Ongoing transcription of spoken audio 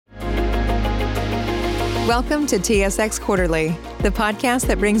Welcome to TSX Quarterly, the podcast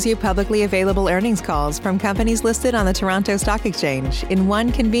that brings you publicly available earnings calls from companies listed on the Toronto Stock Exchange in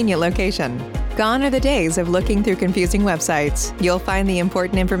one convenient location. Gone are the days of looking through confusing websites. You'll find the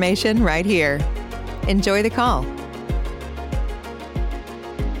important information right here. Enjoy the call.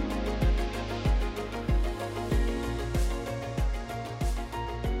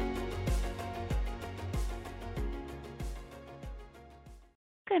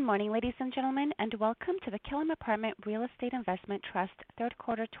 Good morning, ladies and gentlemen, and welcome to the Killam Apartment Real Estate Investment Trust Third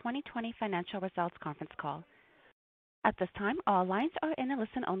Quarter 2020 Financial Results Conference Call. At this time, all lines are in a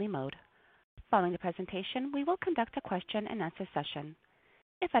listen-only mode. Following the presentation, we will conduct a question-and-answer session.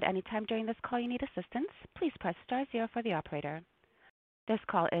 If at any time during this call you need assistance, please press star zero for the operator. This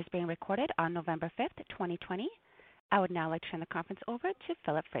call is being recorded on November 5th, 2020. I would now like to turn the conference over to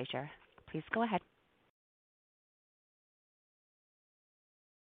Philip Fraser. Please go ahead.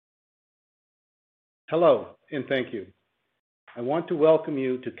 Hello, and thank you. I want to welcome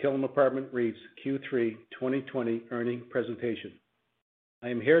you to Killam Apartment REIT's Q3 2020 earnings presentation. I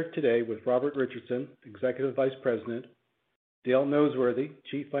am here today with Robert Richardson, Executive Vice President, Dale Noseworthy,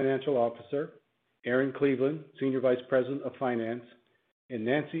 Chief Financial Officer, Aaron Cleveland, Senior Vice President of Finance, and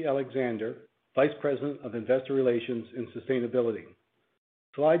Nancy Alexander, Vice President of Investor Relations and Sustainability.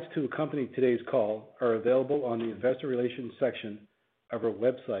 Slides to accompany today's call are available on the Investor Relations section of our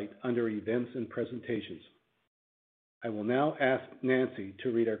website under Events and Presentations. I will now ask Nancy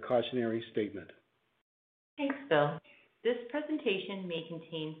to read our cautionary statement. Thanks, Phil. This presentation may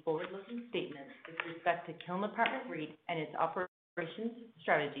contain forward-looking statements with respect to Killam Apartment REIT and its operations,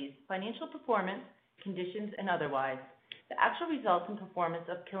 strategies, financial performance, conditions, and otherwise. The actual results and performance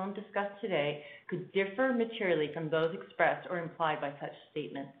of Killam discussed today could differ materially from those expressed or implied by such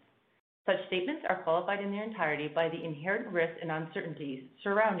statements. Such statements are qualified in their entirety by the inherent risks and uncertainties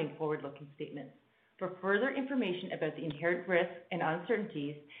surrounding forward-looking statements. For further information about the inherent risks and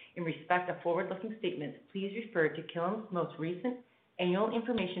uncertainties in respect of forward-looking statements, please refer to Killam's most recent annual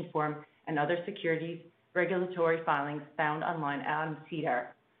information form and other securities regulatory filings found online on SEDAR.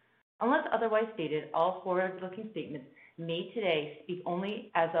 Unless otherwise stated, all forward-looking statements made today speak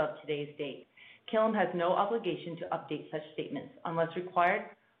only as of today's date. Killam has no obligation to update such statements unless required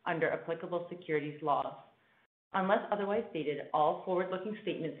under applicable securities laws. Unless otherwise stated, all forward-looking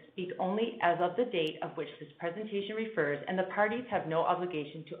statements speak only as of the date of which this presentation refers, and the parties have no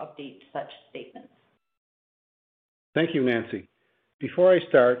obligation to update such statements. Thank you, Nancy. Before I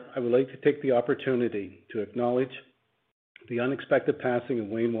start, I would like to take the opportunity to acknowledge the unexpected passing of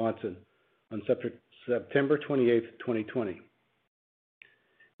Wayne Watson on September 28, 2020.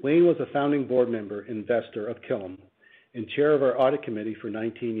 Wayne was a founding board member and investor of Killam and chair of our audit committee for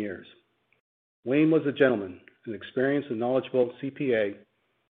 19 years. Wayne was a gentleman, an experienced and knowledgeable CPA,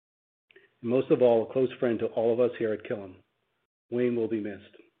 and most of all, a close friend to all of us here at Killam. Wayne will be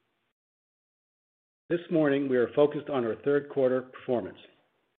missed. This morning, we are focused on our third quarter performance.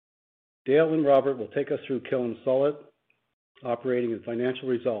 Dale and Robert will take us through Killam's solid operating and financial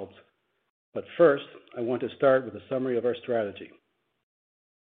results, but first, I want to start with a summary of our strategy.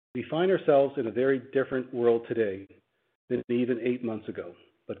 We find ourselves in a very different world today than even 8 months ago,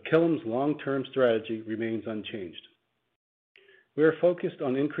 but Killam's long-term strategy remains unchanged. We are focused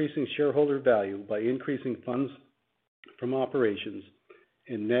on increasing shareholder value by increasing funds from operations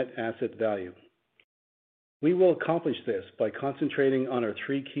and net asset value. We will accomplish this by concentrating on our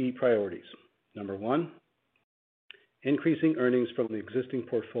three key priorities. Number one, increasing earnings from the existing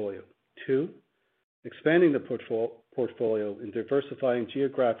portfolio. 2, expanding the portfolio and diversifying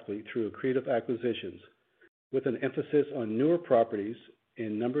geographically through accretive acquisitions, with an emphasis on newer properties,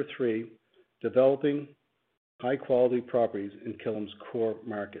 and number 3, developing high-quality properties in Killam's core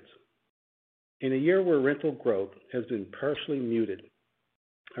markets. In a year where rental growth has been partially muted,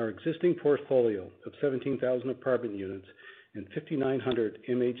 our existing portfolio of 17,000 apartment units and 5,900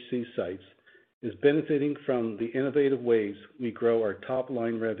 MHC sites is benefiting from the innovative ways we grow our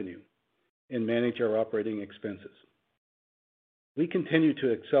top-line revenue and manage our operating expenses. We continue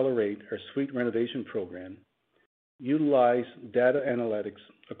to accelerate our suite renovation program, utilize data analytics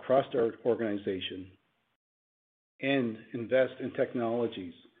across our organization, and invest in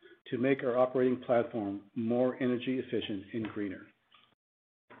technologies to make our operating platform more energy efficient and greener.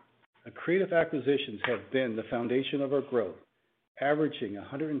 Accretive acquisitions have been the foundation of our growth, averaging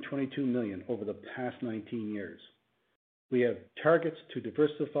 $122 million over the past 19 years. We have targets to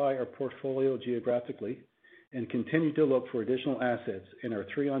diversify our portfolio geographically and continue to look for additional assets in our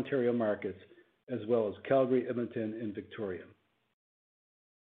 3 Ontario markets, as well as Calgary, Edmonton, and Victoria.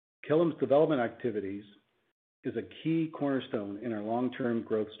 Killam's development activities is a key cornerstone in our long-term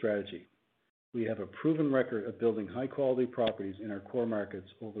growth strategy. We have a proven record of building high-quality properties in our core markets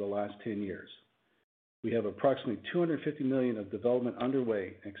over the last 10 years. We have approximately $250 million of development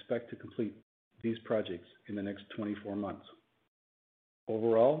underway and expect to complete these projects in the next 24 months.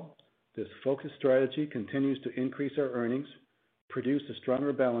 Overall, this focused strategy continues to increase our earnings, produce a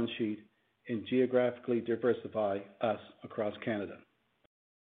stronger balance sheet, and geographically diversify us across Canada.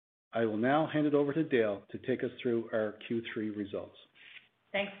 I will now hand it over to Dale to take us through our Q3 results.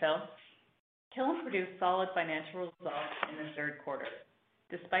 Thanks, Phil. Killam produced solid financial results in the third quarter.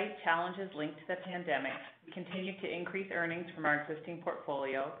 Despite challenges linked to the pandemic, we continued to increase earnings from our existing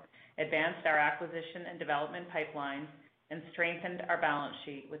portfolio, advanced our acquisition and development pipelines, and strengthened our balance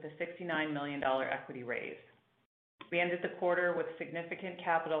sheet with a $69 million equity raise. We ended the quarter with significant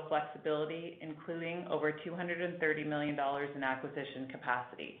capital flexibility, including over $230 million in acquisition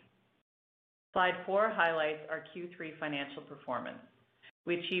capacity. Slide 4 highlights our Q3 financial performance.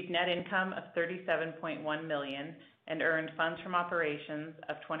 We achieved net income of $37.1 million and earned funds from operations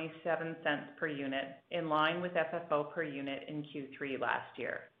of 27 cents per unit, in line with FFO per unit in Q3 last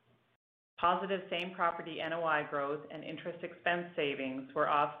year. Positive same-property NOI growth and interest expense savings were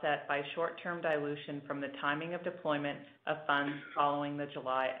offset by short-term dilution from the timing of deployment of funds following the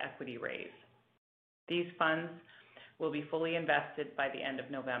July equity raise. These funds will be fully invested by the end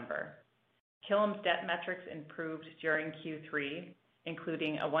of November. Killam's debt metrics improved during Q3,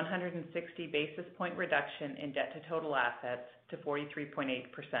 including a 160 basis point reduction in debt to total assets to 43.8%.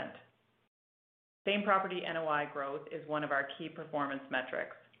 Same-property NOI growth is one of our key performance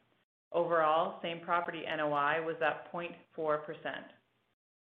metrics. Overall, same-property NOI was up 0.4%.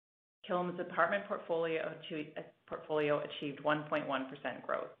 Killam's apartment portfolio achieved 1.1%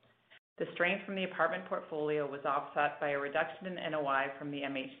 growth. The strength from the apartment portfolio was offset by a reduction in NOI from the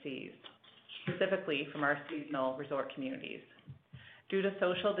MHCs, specifically from our seasonal resort communities. Due to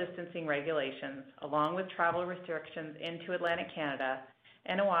social distancing regulations, along with travel restrictions into Atlantic Canada,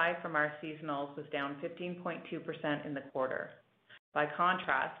 NOI from our seasonals was down 15.2% in the quarter. By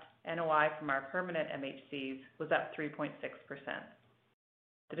contrast, NOI from our permanent MHCs was up 3.6%.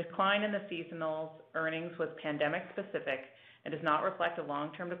 The decline in the seasonals earnings was pandemic specific and does not reflect a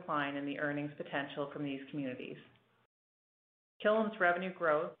long-term decline in the earnings potential from these communities. Killam's revenue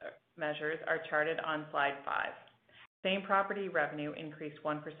growth measures are charted on slide 5. Same property revenue increased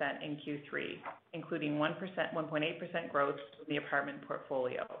 1% in Q3, including 1.8% growth in the apartment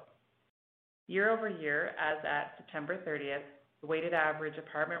portfolio. Year over year, as at September 30th, the weighted average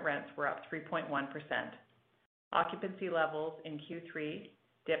apartment rents were up 3.1%. Occupancy levels in Q3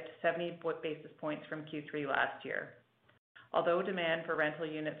 dipped 70 basis points from Q3 last year. Although demand for rental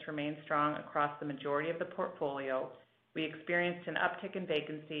units remained strong across the majority of the portfolio, we experienced an uptick in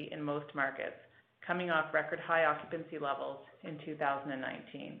vacancy in most markets, coming off record high occupancy levels in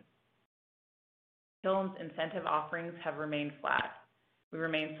 2019. Killam's incentive offerings have remained flat. We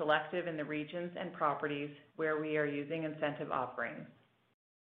remain selective in the regions and properties where we are using incentive offerings.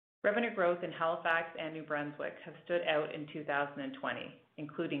 Revenue growth in Halifax and New Brunswick have stood out in 2020,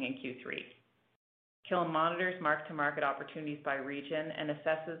 including in Q3. Killam monitors mark-to-market opportunities by region and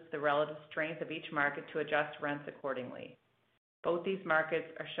assesses the relative strength of each market to adjust rents accordingly. Both these markets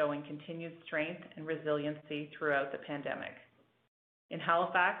are showing continued strength and resiliency throughout the pandemic. In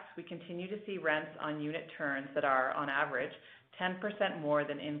Halifax, we continue to see rents on unit turns that are, on average, 10% more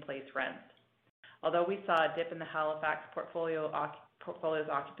than in-place rents. Although we saw a dip in the Halifax portfolio's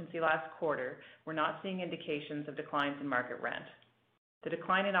occupancy last quarter, we're not seeing indications of declines in market rent. The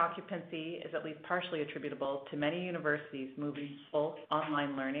decline in occupancy is at least partially attributable to many universities moving to full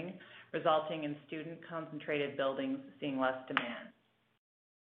online learning, resulting in student-concentrated buildings seeing less demand.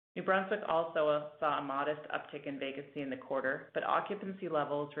 New Brunswick also saw a modest uptick in vacancy in the quarter, but occupancy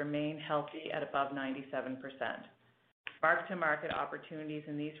levels remain healthy at above 97%. Mark-to-market opportunities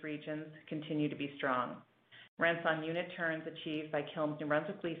in these regions continue to be strong. Rents on unit turns achieved by Killam's New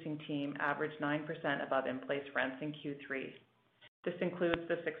Brunswick leasing team averaged 9% above in-place rents in Q3. This includes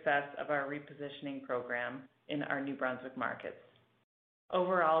the success of our repositioning program in our New Brunswick markets.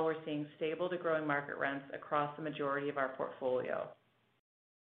 Overall, we're seeing stable to growing market rents across the majority of our portfolio.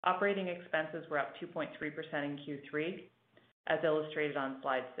 Operating expenses were up 2.3% in Q3, as illustrated on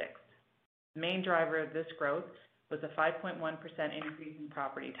slide 6. The main driver of this growth was a 5.1% increase in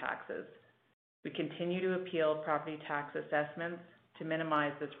property taxes. We continue to appeal property tax assessments to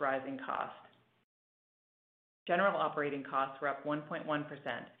minimize this rising cost. General operating costs were up 1.1%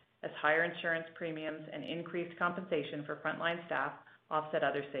 as higher insurance premiums and increased compensation for frontline staff offset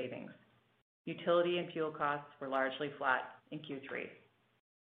other savings. Utility and fuel costs were largely flat in Q3.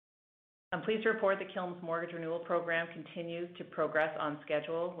 I'm pleased to report that Killam's mortgage renewal program continues to progress on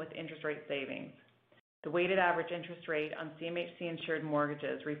schedule with interest rate savings. The weighted average interest rate on CMHC-insured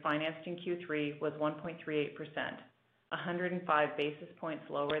mortgages refinanced in Q3 was 1.38%, 105 basis points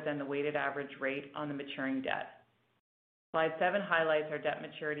lower than the weighted average rate on the maturing debt. Slide 7 highlights our debt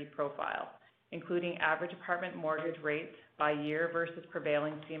maturity profile, including average apartment mortgage rates by year versus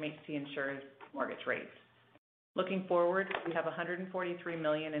prevailing CMHC-insured mortgage rates. Looking forward, we have $143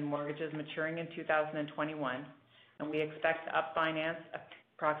 million in mortgages maturing in 2021, and we expect to up-finance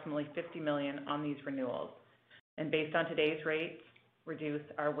approximately $50 million on these renewals, and based on today's rates, reduce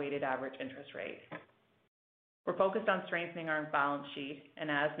our weighted average interest rate. We're focused on strengthening our balance sheet,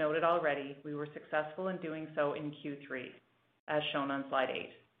 and as noted already, we were successful in doing so in Q3, as shown on slide 8.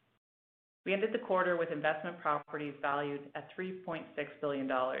 We ended the quarter with investment properties valued at $3.6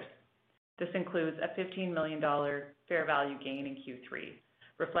 billion. This includes a $15 million fair value gain in Q3,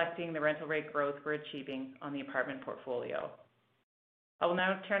 reflecting the rental rate growth we're achieving on the apartment portfolio. I will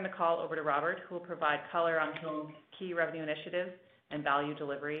now turn the call over to Robert, who will provide color on Killam's key revenue initiatives and value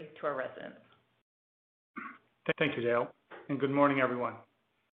delivery to our residents. Thank you, Dale, and good morning, everyone.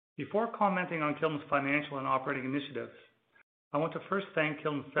 Before commenting on Killam's financial and operating initiatives, I want to first thank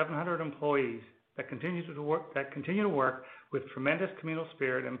Killam's 700 employees that continue to work with tremendous communal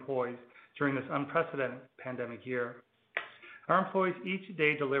spirit and poise during this unprecedented pandemic year. Our employees each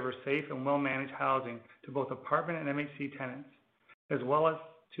day deliver safe and well-managed housing to both apartment and MHC tenants, as well as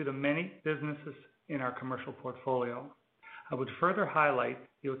to the many businesses in our commercial portfolio. I would further highlight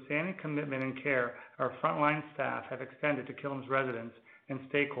the outstanding commitment and care our frontline staff have extended to Killam's residents and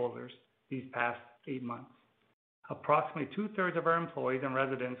stakeholders these past 8 months. Approximately 2/3 of our employees and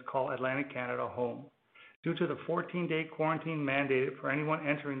residents call Atlantic Canada home. Due to the 14-day quarantine mandated for anyone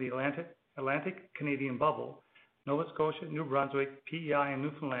entering the Atlantic Canadian bubble, Nova Scotia, New Brunswick, PEI, and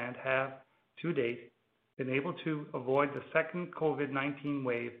Newfoundland have, to date, been able to avoid the second COVID-19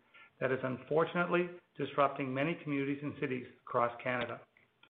 wave that is unfortunately disrupting many communities and cities across Canada.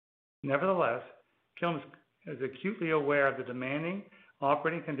 Nevertheless, Killam is acutely aware of the demanding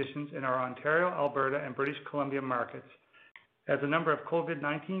operating conditions in our Ontario, Alberta, and British Columbia markets as the number of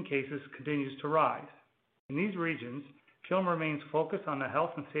COVID-19 cases continues to rise. In these regions, Killam remains focused on the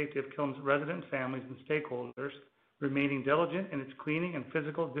health and safety of Killam's resident families and stakeholders, remaining diligent in its cleaning and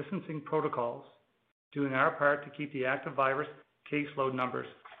physical distancing protocols, doing our part to keep the active virus caseload numbers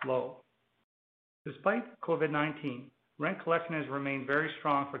low. Despite COVID-19, rent collection has remained very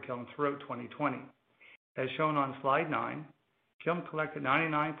strong for Killam throughout 2020. As shown on slide 9, Killam collected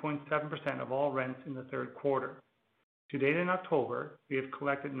 99.7% of all rents in the third quarter. To date in October, we have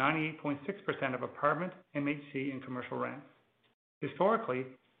collected 98.6% of apartment, MHC, and commercial rents. Historically,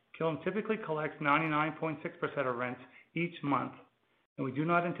 Killam typically collects 99.6% of rents each month, and we do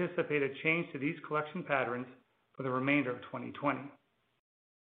not anticipate a change to these collection patterns for the remainder of 2020.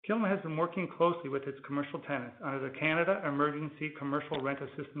 Killam has been working closely with its commercial tenants under the Canada Emergency Commercial Rent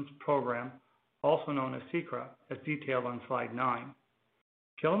Assistance Program, also known as CECRA, as detailed on slide 9.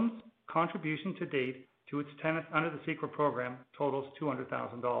 Killam's contribution to date to its tenants under the CECRA program totals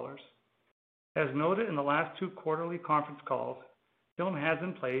 $200,000. As noted in the last 2 quarterly conference calls, Killam has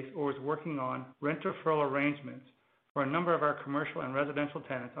in place or is working on rent deferral arrangements for a number of our commercial and residential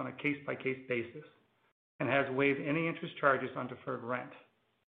tenants on a case-by-case basis, and has waived any interest charges on deferred rent.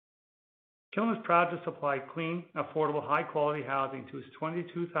 Killam is proud to supply clean, affordable, high-quality housing to its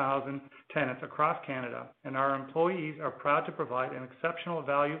 22,000 tenants across Canada, and our employees are proud to provide an exceptional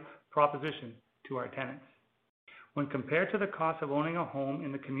value proposition to our tenants. When compared to the cost of owning a home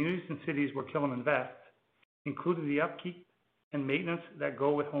in the communities and cities where Killam invests, including the upkeep and maintenance that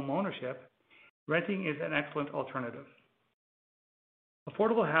go with home ownership, renting is an excellent alternative.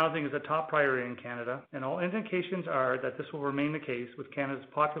 Affordable housing is a top priority in Canada, and all indications are that this will remain the case with Canada's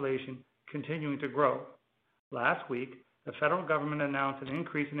population continuing to grow. Last week, the federal government announced an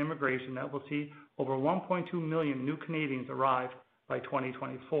increase in immigration that will see over 1.2 million new Canadians arrive by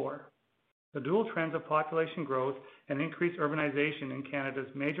 2024. The dual trends of population growth and increased urbanization in Canada's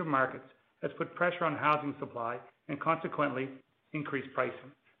major markets has put pressure on housing supply and consequently increased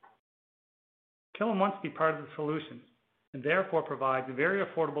pricing. Killam wants to be part of the solution and therefore provides very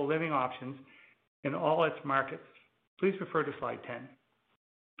affordable living options in all its markets. Please refer to slide 10.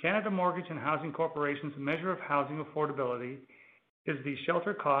 Canada Mortgage and Housing Corporation's measure of housing affordability is the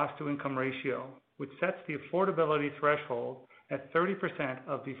shelter cost to income ratio, which sets the affordability threshold at 30%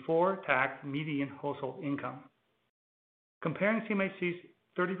 of before-tax median household income. Comparing CMHC's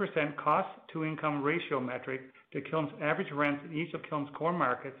 30% cost to income ratio metric to Killam's average rents in each of Killam's core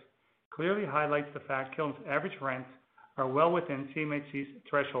markets clearly highlights the fact Killam's average rents are well within CMHC's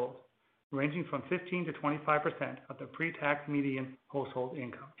threshold, ranging from 15 to 25% of the pre-tax median household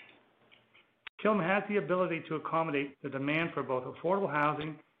income. Killam has the ability to accommodate the demand for both affordable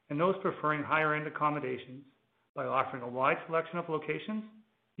housing and those preferring higher-end accommodations by offering a wide selection of locations,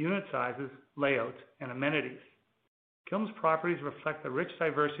 unit sizes, layouts, and amenities. Killam's properties reflect the rich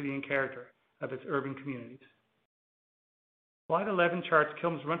diversity and character of its urban communities. Slide 11 charts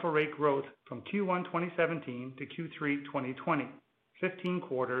Killam's rental rate growth from Q1 2017 to Q3 2020, 15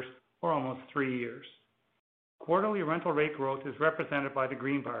 quarters or almost 3 years. Quarterly rental rate growth is represented by the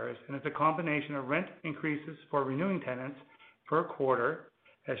green bars and is a combination of rent increases for renewing tenants per quarter,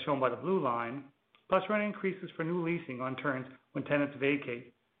 as shown by the blue line, plus rent increases for new leasing on turns when tenants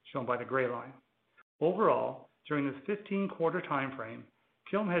vacate, shown by the gray line. Overall, during this 15-quarter time frame,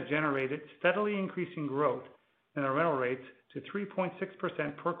 Killam has generated steadily increasing growth in our rental rates to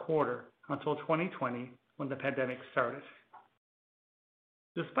 3.6% per quarter until 2020, when the pandemic started.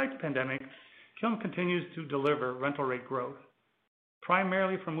 Despite the pandemic, Killam continues to deliver rental rate growth,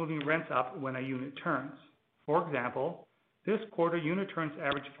 primarily from moving rents up when a unit turns. For example, this quarter unit turns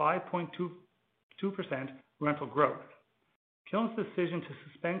averaged 5.22% rental growth. Killam's decision to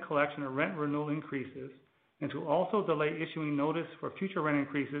suspend collection of rent renewal increases and to also delay issuing notice for future rent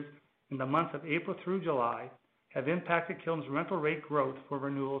increases in the months of April through July have impacted Killam's rental rate growth for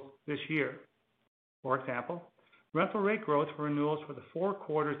renewals this year. For example, rental rate growth for renewals for the 4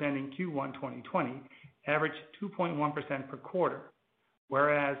 quarters ending Q1 2020 averaged 2.1% per quarter,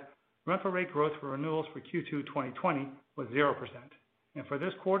 whereas rental rate growth for renewals for Q2 2020 was 0%. And for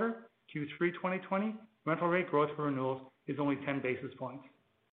this quarter, Q3 2020, rental rate growth for renewals is only 10 basis points.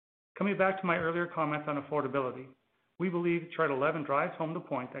 Coming back to my earlier comments on affordability, we believe Chart 11 drives home the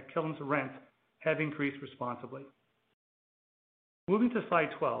point that Killam's rents have increased responsibly. Moving to Slide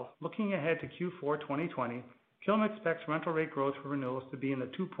 12, looking ahead to Q4 2020, Killam expects rental rate growth for renewals to be in the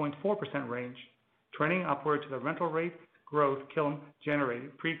 2.4% range, trending upward to the rental rate growth Killam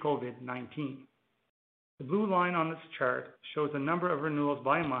generated pre-COVID-19. The blue line on this chart shows the number of renewals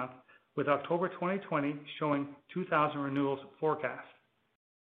by month, with October 2020 showing 2,000 renewals forecast,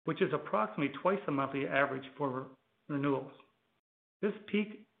 which is approximately twice the monthly average for renewals. This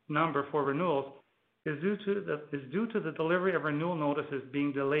peak number for renewals is due to the delivery of renewal notices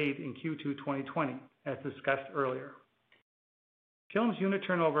being delayed in Q2 2020, as discussed earlier. Killam's unit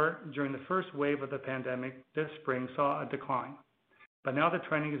turnover during the first wave of the pandemic this spring saw a decline, but now the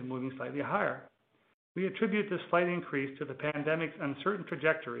trending is moving slightly higher. We attribute this slight increase to the pandemic's uncertain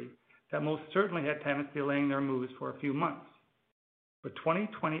trajectory that most certainly had tenants delaying their moves for a few months. For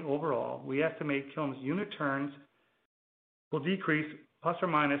 2020 overall, we estimate Killam's unit turns will decrease plus or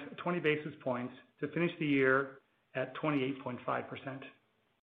minus 20 basis points to finish the year at 28.5%.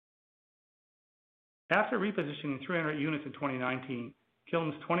 After repositioning 300 units in 2019,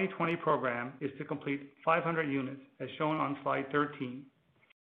 Killam's 2020 program is to complete 500 units, as shown on Slide 13.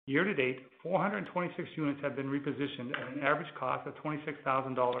 Year to date, 426 units have been repositioned at an average cost of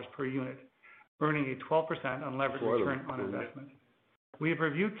 $26,000 per unit, earning a 12% unlevered return on investment. We have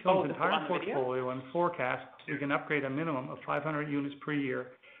reviewed Killam's entire portfolio and forecast we can upgrade a minimum of 500 units per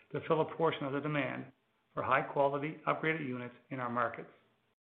year to fill a portion of the demand for high-quality upgraded units in our markets.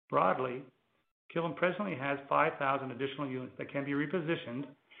 Broadly, Killam presently has 5,000 additional units that can be repositioned,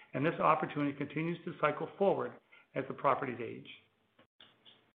 and this opportunity continues to cycle forward as the properties age.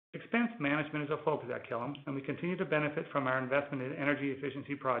 Expense management is a focus at Killam, and we continue to benefit from our investment in energy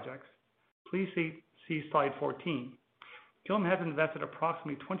efficiency projects. Please see Slide 14. Killam has invested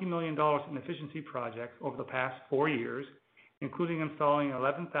approximately $20 million in efficiency projects over the past 4 years, including installing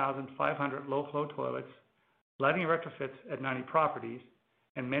 11,500 low-flow toilets, lighting retrofits at 90 properties,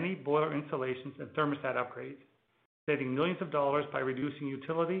 and many boiler installations and thermostat upgrades, saving millions of dollars by reducing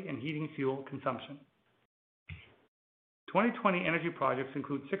utility and heating fuel consumption. 2020 energy projects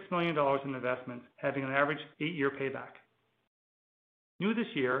include $6 million in investments, having an average 8-year payback. New this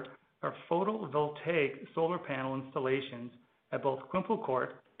year are photovoltaic solar panel installations at both Quimple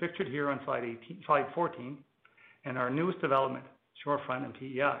Court, pictured here on Slide 14, and our newest development, Shorefront and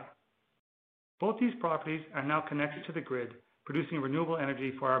PEI. Both these properties are now connected to the grid, producing renewable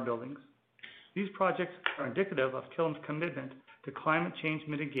energy for our buildings. These projects are indicative of Killam's commitment to climate change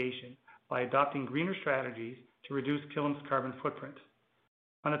mitigation by adopting greener strategies to reduce Killam's carbon footprint.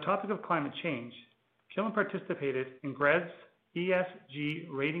 On the topic of climate change, Killam participated in GRESB's ESG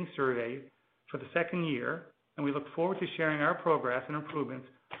rating survey for the 2nd year, and we look forward to sharing our progress and improvements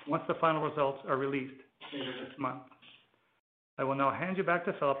once the final results are released later this month. I will now hand you back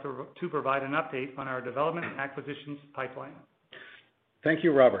to Philip to provide an update on our development and acquisitions pipeline. Thank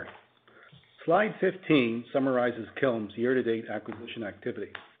you, Robert. Slide 15 summarizes Killam's year-to-date acquisition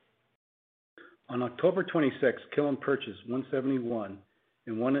activity. On October 26, Killam purchased 171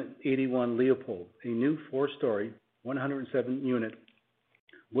 and 181 Leopold, a new 4-story, 107-unit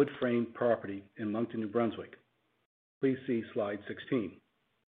wood frame property in Moncton, New Brunswick. Please see slide 16.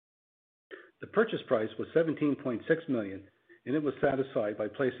 The purchase price was $17.6 million, and it was satisfied by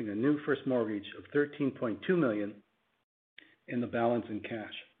placing a new first mortgage of $13.2 million and the balance in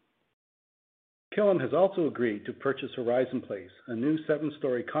cash. Killam has also agreed to purchase Horizon Place, a new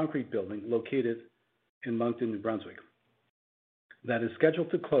 7-story concrete building located in Moncton, New Brunswick, that is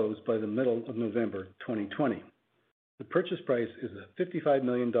scheduled to close by the middle of November 2020. The purchase price is $55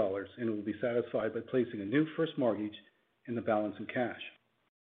 million, and it will be satisfied by placing a new first mortgage and the balance in cash.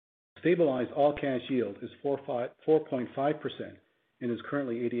 Stabilized all-cash yield is 4.5% and is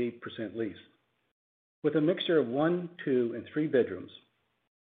currently 88% leased. With a mixture of 1, 2, and 3 bedrooms,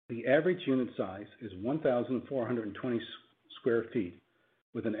 the average unit size is 1,420 square feet,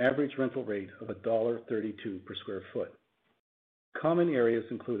 with an average rental rate of $1.32 per square foot. Common areas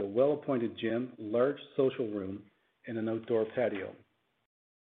include a well-appointed gym, large social room, and an outdoor patio.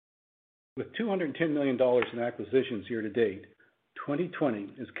 With $210 million in acquisitions year to date,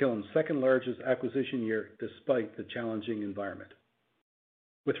 2020 is Killam's second largest acquisition year despite the challenging environment.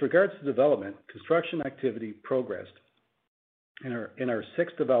 With regards to development, construction activity progressed in our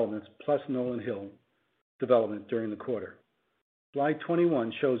 6 developments plus Nolan Hill development during the quarter. Slide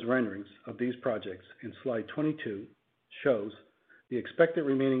 21 shows renderings of these projects, and slide 22 shows the expected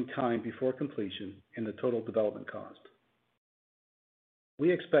remaining time before completion and the total development cost.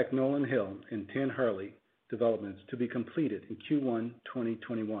 We expect Nolan Hill and 10 Harley developments to be completed in Q1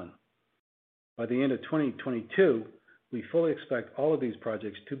 2021. By the end of 2022, we fully expect all of these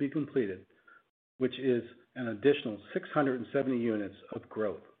projects to be completed, which is an additional 670 units of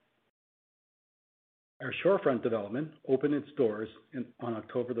growth. Our Shorefront development opened its doors on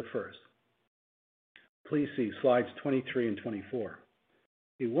October the 1st. Please see slides 23 and 24.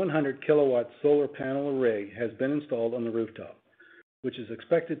 A 100 kilowatt solar panel array has been installed on the rooftop, which is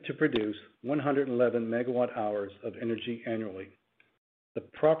expected to produce 111 megawatt hours of energy annually. The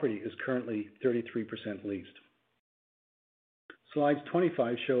property is currently 33% leased. Slides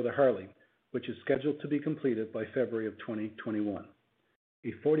 25 show the Harley, which is scheduled to be completed by February of 2021.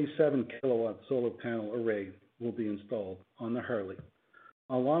 A 47 kilowatt solar panel array will be installed on the Harley,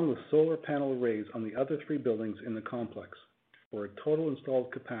 along with solar panel arrays on the other 3 buildings in the complex, for a total installed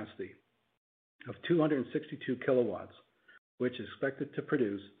capacity of 262 kilowatts, which is expected to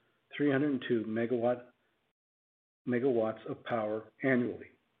produce 302 megawatts of power annually.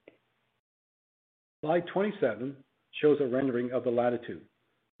 Slide 27 shows a rendering of the Latitude,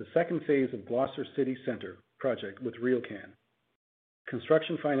 the second phase of Gloucester City Centre project with RioCan.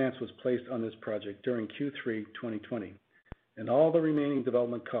 Construction finance was placed on this project during Q3 2020, and all the remaining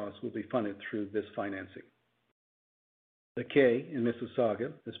development costs will be funded through this financing. The K in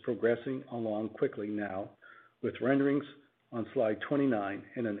Mississauga is progressing along quickly now, with renderings on slide 29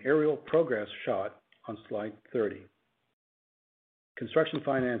 and an aerial progress shot on slide 30. Construction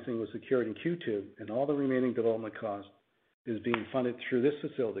financing was secured in Q2, and all the remaining development cost is being funded through this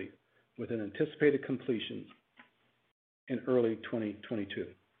facility with an anticipated completion in early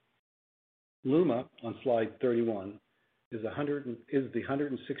 2022. Luma, on slide 31, is the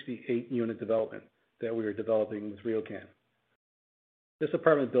 168-unit development that we are developing with RioCan. This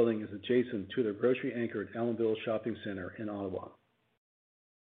apartment building is adjacent to the grocery-anchored Allenville Shopping Centre in Ottawa.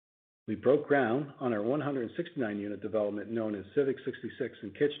 We broke ground on our 169-unit development known as Civic 66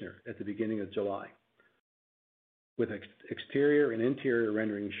 in Kitchener at the beginning of July, with exterior and interior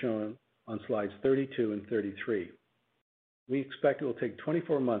renderings shown on slides 32 and 33. We expect it will take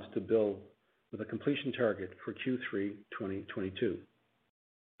 24 months to build with a completion target for Q3 2022.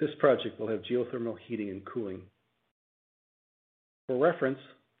 This project will have geothermal heating and cooling. For reference,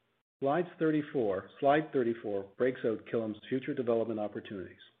 slide 34 breaks out Killam's future development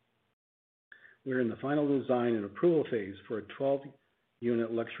opportunities. We are in the final design and approval phase for a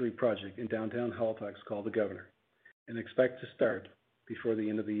 12-unit luxury project in downtown Halifax called The Governor, and expect to start before the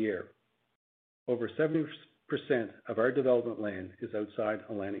end of the year. Over 70% of our development land is outside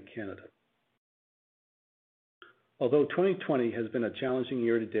Atlantic Canada. Although 2020 has been a challenging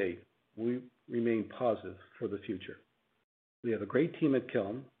year to date, we remain positive for the future. We have a great team at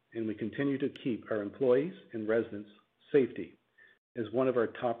Killam, and we continue to keep our employees and residents' safety as one of our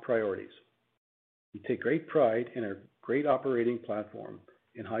top priorities. We take great pride in our great operating platform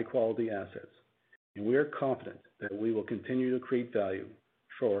and high-quality assets, and we are confident that we will continue to create value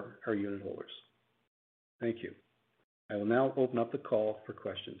for our unit holders. Thank you. I will now open up the call for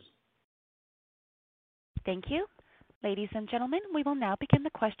questions. Thank you. Ladies and gentlemen, we will now begin the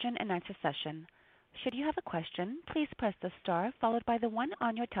question and answer session. Should you have a question, please press the star followed by the 1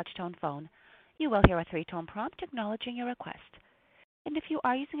 on your touch-tone phone. You will hear a 3-tone prompt acknowledging your request. And if you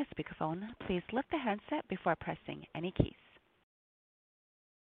are using a speakerphone, please lift the handset before pressing any keys.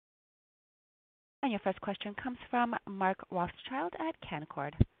 And your first question comes from Mark Rothschild at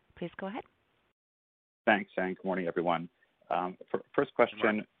Canaccord. Please go ahead. Thanks, and good morning, everyone. First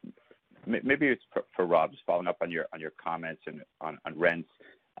question, maybe it's for Rob, just following up on your comments and on rents.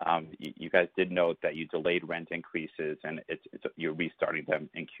 You guys did note that you delayed rent increases, and you're restarting them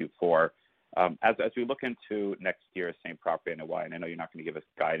in Q4. As we look into next year, same property NOI, and I know you're not going to give us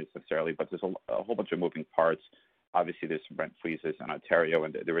guidance necessarily, but there's a whole bunch of moving parts. Obviously, there's rent freezes in Ontario,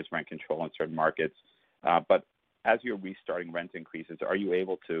 and there is rent control in certain markets. But as you're restarting rent increases, are you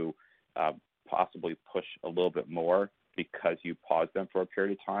able to possibly push a little bit more because you paused them for a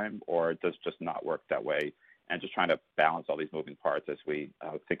period of time, or does it just not work that way? And just trying to balance all these moving parts as we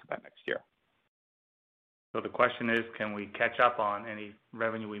think about next year. So the question is, can we catch up on any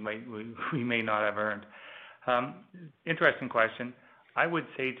revenue we may not have earned? Interesting question. I would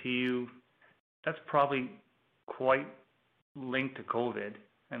say to you, that's probably quite linked to COVID.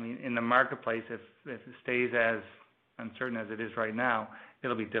 I mean, in the marketplace, if it stays as uncertain as it is right now,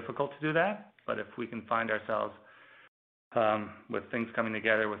 it'll be difficult to do that. But if we can find ourselves with things coming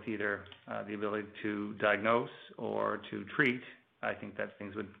together with either the ability to diagnose or to treat, I think that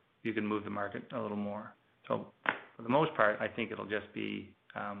you can move the market a little more. So for the most part, I think it'll just be,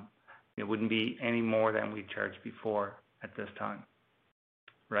 it wouldn't be any more than we charged before at this time,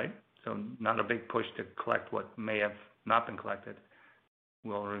 right? So not a big push to collect what may have not been collected.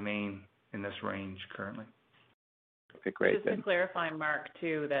 Will remain in this range currently. Okay, great. Just to clarify, Mark,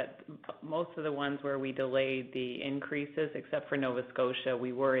 too, that most of the ones where we delayed the increases, except for Nova Scotia,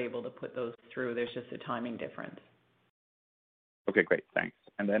 we were able to put those through. There's just a timing difference. Okay, great. Thanks.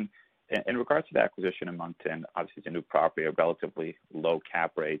 And then in regards to the acquisition in Moncton, obviously it's a new property, a relatively low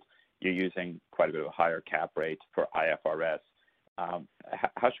cap rate. You're using quite a bit of a higher cap rate for IFRS.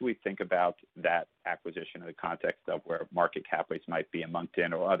 How should we think about that acquisition in the context of where market cap rates might be in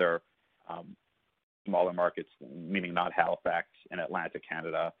Moncton or other smaller markets, meaning not Halifax and Atlantic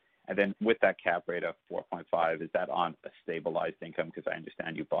Canada? And then with that cap rate of 4.5, is that on a stabilized income? Because I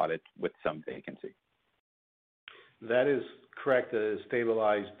understand you bought it with some vacancy. That is correct, a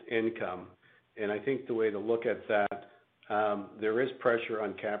stabilized income. And I think the way to look at that, there is pressure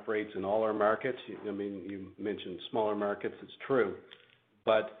on cap rates in all our markets. I mean, you mentioned smaller markets, it's true.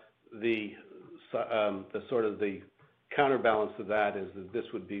 But the sort of the counterbalance to that is that this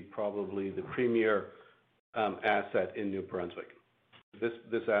would be probably the premier asset in New Brunswick.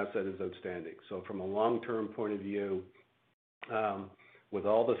 This asset is outstanding. So from a long-term point of view, with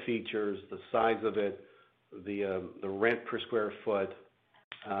all the features, the size of it, the rent per square foot,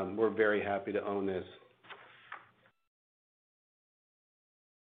 we're very happy to own this.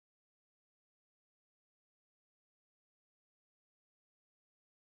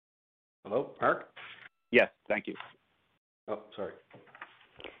 Hello, Mark? Yes, thank you. Oh, sorry.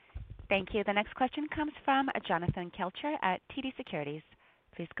 Thank you. The next question comes from Jonathan Kelcher at TD Securities.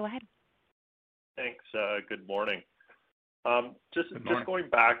 Please go ahead. Thanks. Good morning. Just going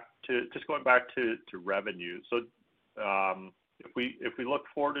back to revenue. So if we look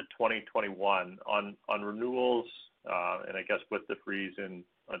forward to 2021 on renewals, and I guess with the freeze in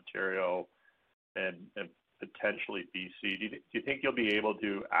Ontario and potentially BC, do you think you'll be able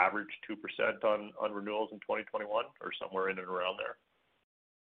to average 2% on renewals in 2021 or somewhere in and around there?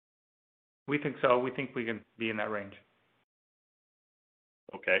 We think so. We think we can be in that range.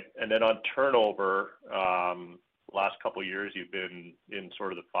 Okay. And then on turnover, last couple of years you've been in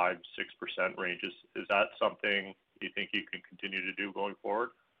sort of the 5-6% range. Is that something you think you can continue to do going forward?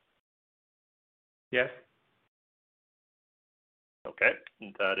 Yes. Okay,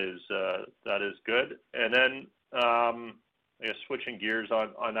 that is good. And then I guess switching gears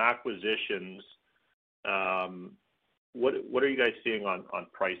on acquisitions, what are you guys seeing on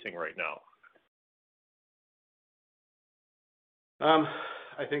pricing right now?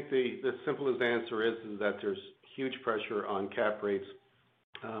 I think the simplest answer is that there's huge pressure on cap rates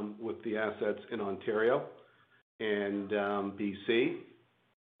with the assets in Ontario and BC.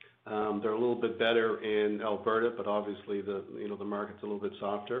 They're a little bit better in Alberta, but obviously the market's a little bit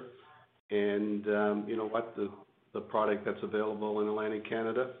softer. And you know what, the product that's available in Atlantic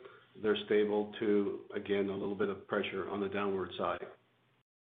Canada, they're stable to, again, a little bit of pressure on the downward side.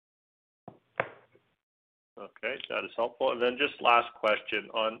 Okay, that is helpful. And then just last question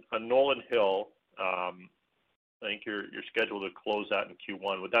on Nolan Hill. I think you're scheduled to close that in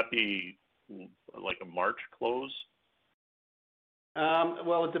Q1. Would that be like a March close?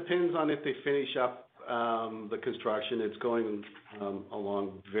 Well, it depends on if they finish up the construction. It's going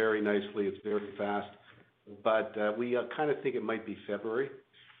along very nicely. It's very fast, but we kind of think it might be February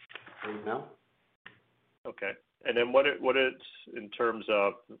right now. Okay. And then what it's in terms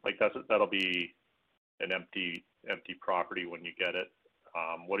of, like, that'll be an empty property when you get it.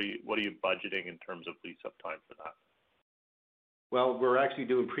 What are you budgeting in terms of lease up time for that? Well, we're actually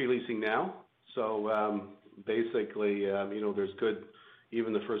doing pre-leasing now. So basically, there's good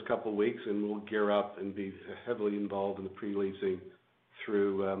even the first couple of weeks, and we'll gear up and be heavily involved in the pre-leasing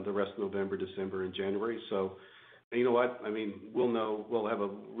through the rest of November, December, and January. So, you know what? I mean, we'll have a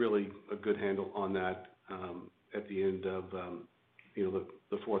good handle on that at the end of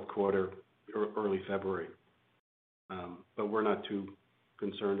the fourth quarter or early February. But we're not too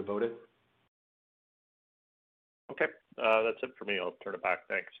concerned about it. Okay, that's it for me. I'll turn it back.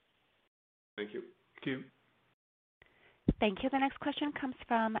 Thanks. Thank you. Thank you. Thank you. The next question comes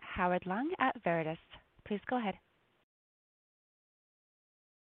from Howard Lung at Veritas. Please go ahead.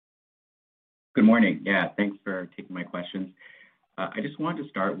 Good morning. Yeah, thanks for taking my questions. I just wanted to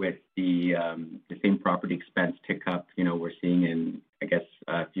start with the same property expense tick up. We're seeing in, I guess,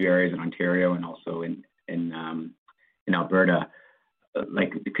 a few areas in Ontario and also in Alberta.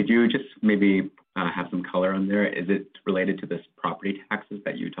 Could you just maybe have some color on there? Is it related to this property taxes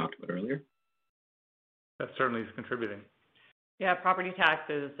that you talked about earlier? That certainly is contributing. Yeah, property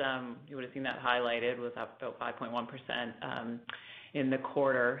taxes, you would have seen that highlighted, was up about 5.1% in the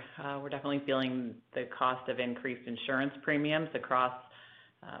quarter. We're definitely feeling the cost of increased insurance premiums across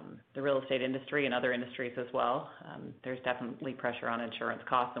the real estate industry and other industries as well. There's definitely pressure on insurance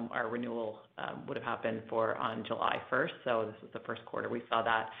costs, and our renewal would have happened on July 1st, so this was the first quarter we saw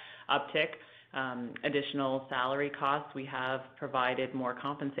that uptick. Additional salary costs, we have provided more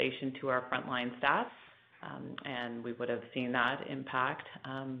compensation to our frontline staff, and we would have seen that impact.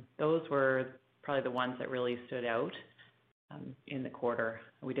 Those were probably the ones that really stood out in the quarter.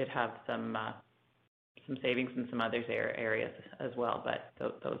 We did have some savings in some other areas as well, but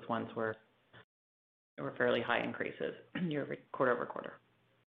those ones were fairly high increases quarter over quarter.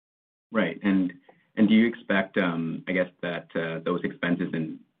 Right, and do you expect, I guess, that those expenses,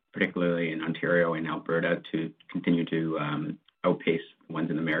 particularly in Ontario and Alberta, to continue to outpace the ones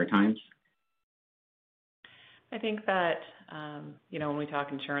in the Maritimes? I think that, when we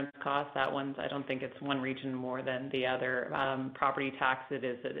talk insurance costs, I don't think it's one region more than the other. Property tax, it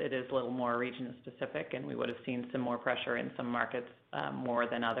is a little more region specific, and we would have seen some more pressure in some markets more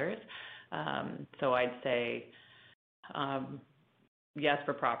than others. So I'd say yes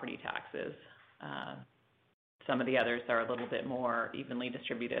for property taxes. Some of the others are a little bit more evenly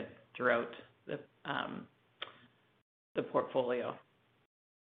distributed throughout the portfolio.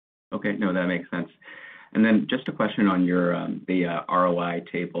 Okay, no, that makes sense. And then just a question on your the ROI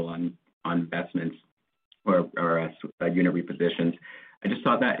table on investments or unit repositions. I just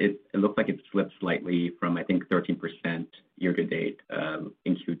saw that it looked like it slipped slightly from, I think, 13% year to date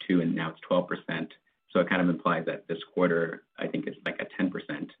in Q2, and now it's 12%. So it kind of implies that this quarter, I think, it's like a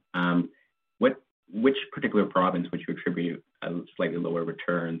 10%. Which particular province would you attribute slightly lower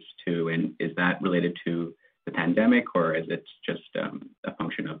returns to, and is that related to the pandemic, or is it just a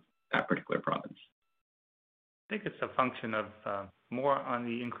function of that particular province? I think it's a function of more on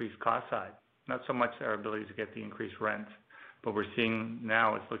the increased cost side, not so much our ability to get the increased rent, but we're seeing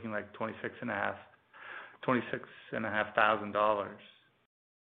now it's looking like $26,500.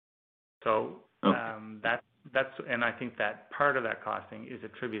 So that's, and I think that part of that costing is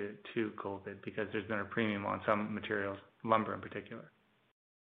attributed to COVID because there's been a premium on some materials, lumber in particular.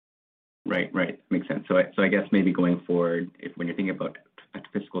 Right, makes sense. So I guess maybe going forward, when you're thinking about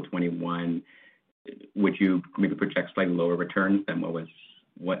fiscal 21, would you maybe project slightly lower returns than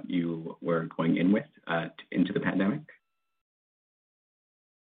what you were going in with into the pandemic?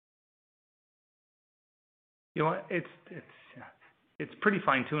 You know what? It's pretty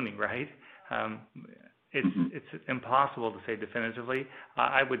fine tuning, right? It's impossible to say definitively.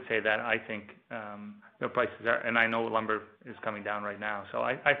 I would say that I think the prices are, and I know lumber is coming down right now, so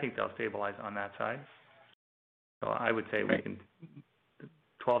I think they'll stabilize on that side. So I would say we can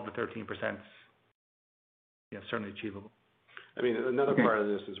 12 to 13%. Yeah, certainly achievable. I mean, another part of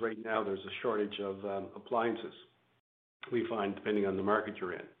this is right now there's a shortage of appliances, we find, depending on the market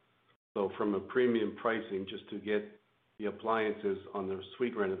you're in. So from a premium pricing just to get the appliances on the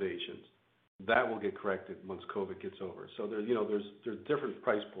suite renovations, that will get corrected once COVID gets over. So there's different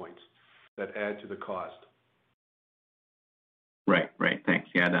price points that add to the cost. Right. Thanks.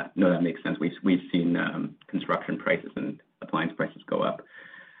 Yeah, that makes sense. We've seen construction prices and appliance prices go up.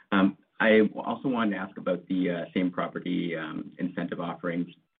 I I also wanted to ask about the same property incentive offerings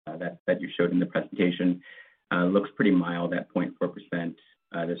that you showed in the presentation. Looks pretty mild at 0.4%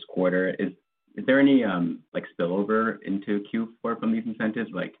 this quarter. Is there any like spillover into Q4 from these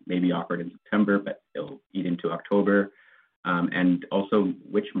incentives, like maybe offered in September but they'll eat into October? And also,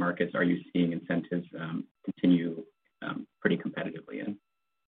 which markets are you seeing incentives continue pretty competitively in?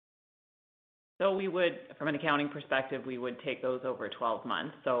 So we would, from an accounting perspective, we would take those over 12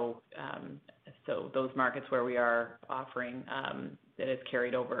 months. So those markets where we are offering that is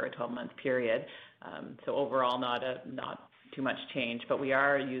carried over a 12-month period. So overall, not too much change, but we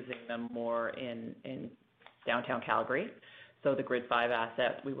are using them more in downtown Calgary. So the Grid 5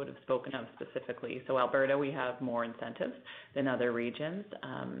 asset we would have spoken of specifically. So Alberta, we have more incentives than other regions,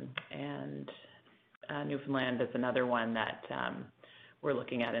 and Newfoundland is another one that we're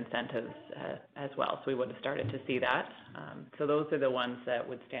looking at incentives as well. So we would have started to see that. So those are the ones that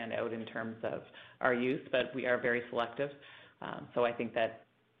would stand out in terms of our use, but we are very selective. So I think that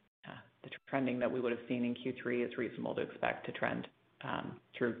the trending that we would have seen in Q3 is reasonable to expect to trend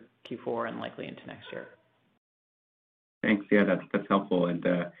through Q4 and likely into next year. Thanks. Yeah, that's helpful, and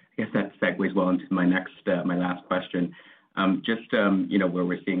I guess that segues well into my last question. Where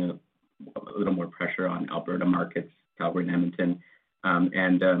we're seeing a little more pressure on Alberta markets, Calgary and Edmonton,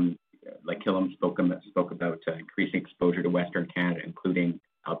 and like Killam spoke about increasing exposure to Western Canada, including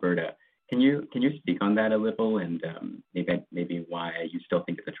Alberta. Can you speak on that a little, and maybe why you still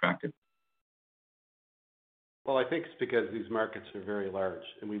think it's attractive? Well, I think it's because these markets are very large,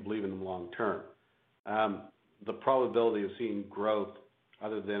 and we believe in them long term. The probability of seeing growth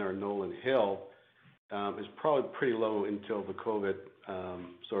other than our Nolan Hill is probably pretty low until the COVID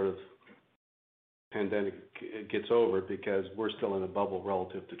sort of pandemic gets over, because we're still in a bubble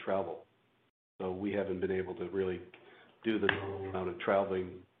relative to travel. So we haven't been able to really do the normal amount of traveling,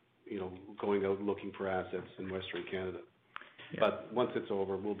 going out looking for assets in Western Canada. Yeah. But once it's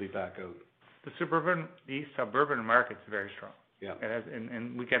over, we'll be back out. The suburban market's very strong. Yeah.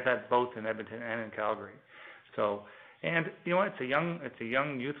 And we get that both in Edmonton and in Calgary. So, and it's a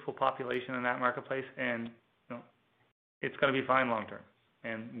young, youthful population in that marketplace, and it's going to be fine long term,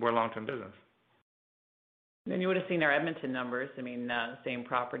 and we're long term business. Then you would have seen our Edmonton numbers. I mean, same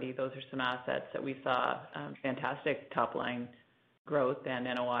property. Those are some assets that we saw fantastic top line growth and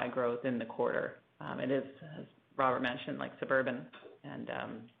NOI growth in the quarter. It is, as Robert mentioned, like suburban, and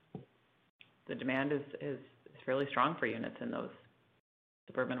the demand is fairly strong for units in those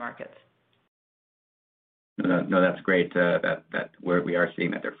suburban markets. No, that's great. That we are seeing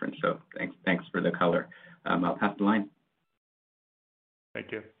that difference. So thanks for the color. I'll pass the line.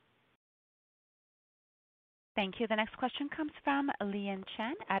 Thank you. Thank you. The next question comes from Lian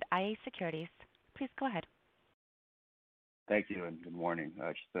Chen at iA Securities. Please go ahead. Thank you, and good morning.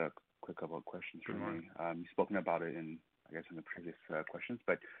 Just a quick couple of questions for me. You've spoken about it in the previous questions,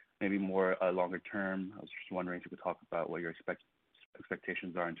 but maybe more longer term. I was just wondering if you could talk about what your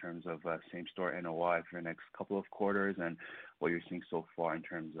expectations are in terms of same-store NOI for the next couple of quarters, and what you're seeing so far in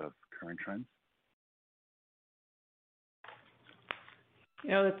terms of current trends.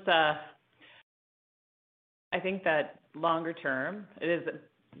 It's I think that longer term, it is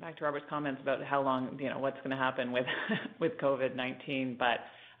back to Robert's comments about how long, what's going to happen with COVID-19. But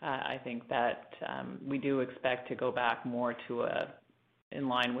I think that we do expect to go back more to in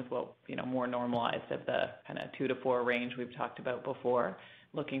line with what more normalized of the kind of 2 to 4 range we've talked about before,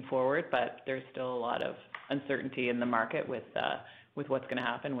 looking forward. But there's still a lot of uncertainty in the market with what's going to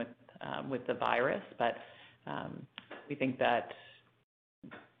happen with the virus. But we think that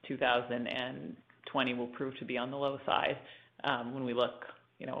 2020 will prove to be on the low side when we look,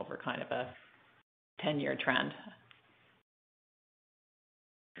 over kind of a 10-year trend.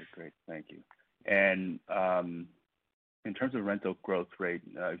 Okay, great, thank you. And in terms of rental growth rate,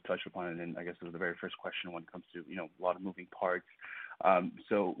 you've touched upon it, and I guess it was the very first question when it comes to a lot of moving parts.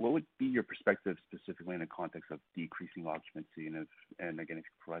 So what would be your perspective specifically in the context of decreasing occupancy, and again, if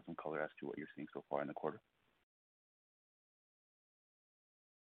you could provide some color as to what you're seeing so far in the quarter?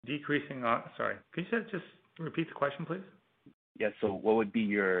 Decreasing, sorry, could you just repeat the question, please? Yeah, so what would be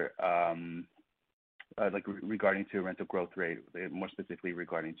your, regarding to rental growth rate, more specifically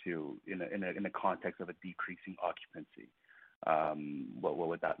regarding to, in the context of a decreasing occupancy, what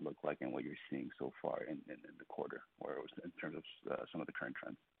would that look like, and what you're seeing so far in the quarter, or in terms of some of the current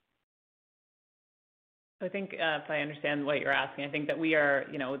trends? I think if I understand what you're asking, I think that we are,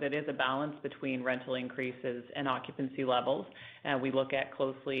 that is a balance between rental increases and occupancy levels. We look at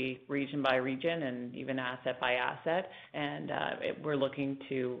closely region by region and even asset by asset, and we're looking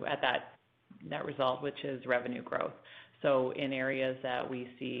at that net result, which is revenue growth. So in areas that we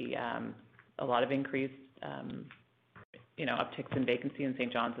see a lot of increased upticks in vacancy, in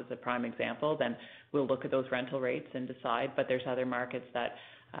St. John's is a prime example, then we'll look at those rental rates and decide. But there's other markets that,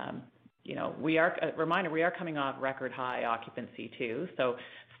 we are coming off record high occupancy too. So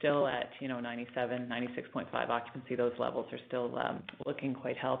still at, 97, 96.5 occupancy, those levels are still looking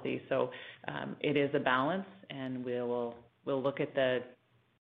quite healthy. So it is a balance, and we'll look at the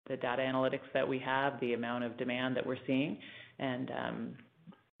data analytics that we have, the amount of demand that we're seeing, and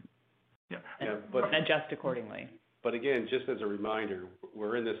adjust accordingly. But again, just as a reminder,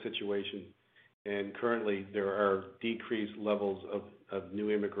 we're in this situation, and currently there are decreased levels of new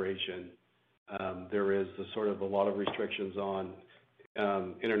immigration. There is a lot of restrictions on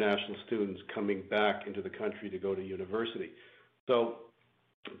international students coming back into the country to go to university. So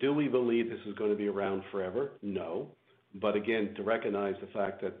do we believe this is going to be around forever? No. But again, to recognize the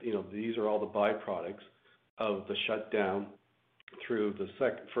fact that, these are all the byproducts of the shutdown through the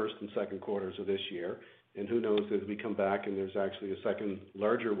first and second quarters of this year. And who knows, as we come back and there's actually a second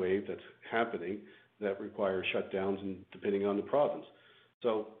larger wave that's happening that requires shutdowns, and depending on the province.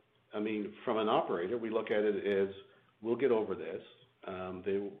 So, from an operator, we look at it as we'll get over this.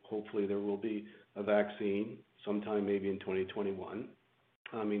 Hopefully there will be a vaccine sometime maybe in 2021.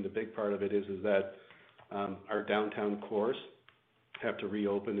 The big part of it is that our downtown cores have to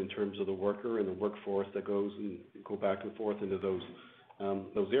reopen in terms of the worker and the workforce that go back and forth into those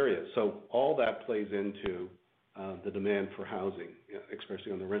areas. So all that plays into the demand for housing,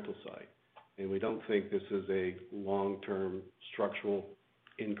 especially on the rental side. And we don't think this is a long-term structural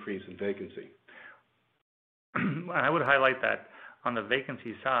increase in vacancy. I would highlight that on the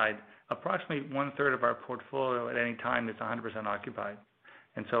vacancy side, approximately 1/3 of our portfolio at any time is 100% occupied.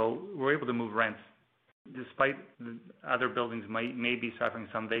 And so we're able to move rents despite the other buildings may be suffering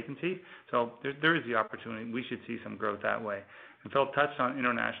some vacancy. So there is the opportunity. We should see some growth that way. And Phil touched on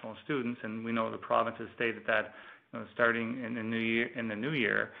international students, and we know the province has stated that starting in the new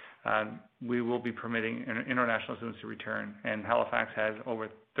year, we will be permitting international students to return. And Halifax has over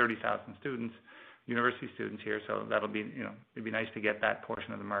 30,000 students, university students here, so that'll be, it'd be nice to get that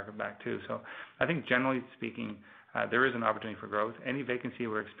portion of the market back too. So I think generally speaking, there is an opportunity for growth. Any vacancy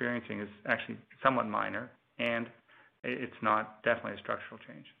we're experiencing is actually somewhat minor, and it's not definitely a structural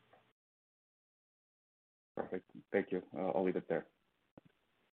change. Perfect. Thank you. I'll leave it there.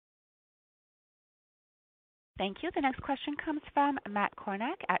 Thank you. The next question comes from Matt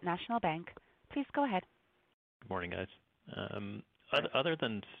Kornack at National Bank. Please go ahead. Good morning, guys. Other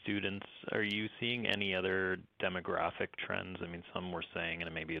than students, are you seeing any other demographic trends? Some were saying,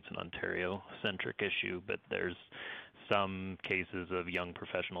 and maybe it's an Ontario-centric issue, but there's some cases of young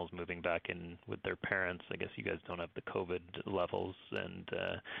professionals moving back in with their parents. I guess you guys don't have the COVID levels and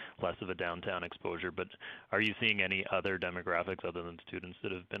less of a downtown exposure, but are you seeing any other demographics other than students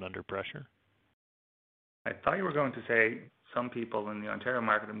that have been under pressure? I thought you were going to say some people in the Ontario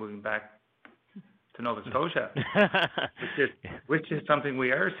market are moving back to Nova Scotia, which is something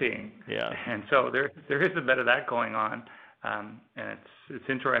we are seeing. Yeah. And so there is a bit of that going on, and it's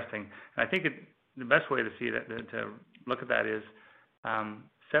interesting. And I think the best way to see that, to look at that, is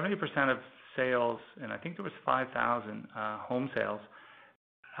 70% of sales, and I think there was 5,000 home sales.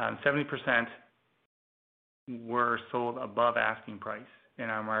 70% were sold above asking price in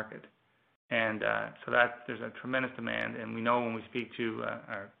our market, and so that there's a tremendous demand. And we know when we speak to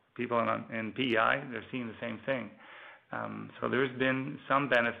our people in PEI, they're seeing the same thing. So there's been some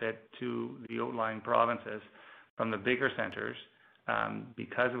benefit to the outlying provinces from the bigger centers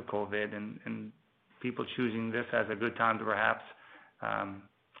because of COVID, and people choosing this as a good time to perhaps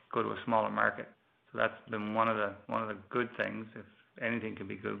go to a smaller market. So that's been one of the good things, if anything can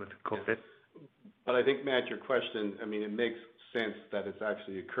be good with COVID. But I think, Matt, your question, it makes sense that it's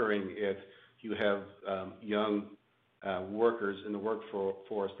actually occurring if you have young workers in the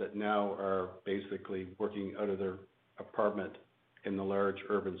workforce that now are basically working out of their apartment in the large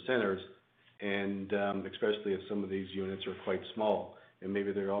urban centers, and especially if some of these units are quite small, and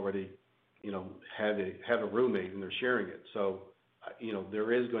maybe they're already, have a roommate and they're sharing it. So,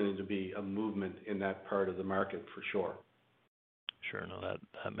 there is going to be a movement in that part of the market for sure. Sure, no,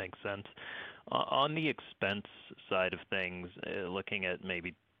 that makes sense. On the expense side of things, looking at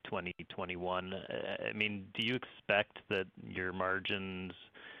maybe 2021, do you expect that your margins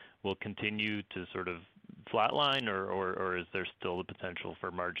will continue to sort of flatline, or is there still the potential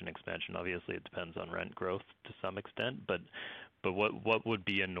for margin expansion? Obviously, it depends on rent growth to some extent, but what would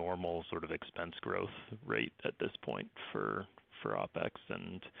be a normal sort of expense growth rate at this point for OPEX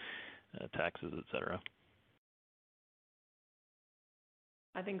and taxes, et cetera?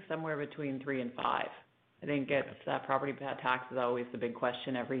 I think somewhere between 3 and 5. I think it's property tax is always the big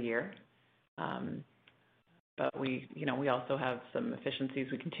question every year. But we also have some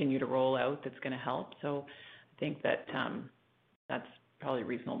efficiencies we continue to roll out that's going to help. So I think that that's probably a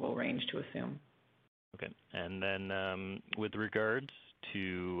reasonable range to assume. Okay. And then with regards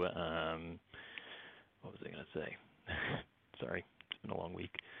to, what was I going to say? Sorry, it's been a long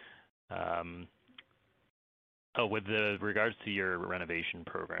week. With regards to your renovation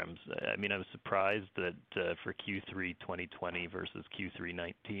programs, I mean, I was surprised that for Q3 2020 versus Q3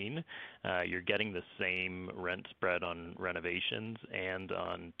 19, you're getting the same rent spread on renovations and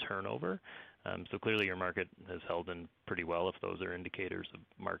on turnover. So clearly your market has held in pretty well if those are indicators of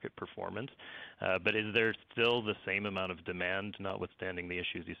market performance. But is there still the same amount of demand, notwithstanding the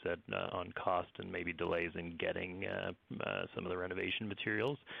issues you said on cost and maybe delays in getting some of the renovation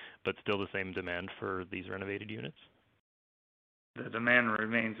materials, but still the same demand for these renovated units? The demand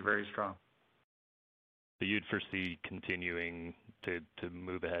remains very strong. So you'd foresee continuing to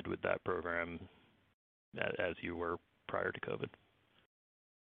move ahead with that program as you were prior to COVID?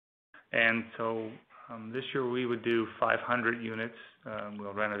 And so this year we would do 500 units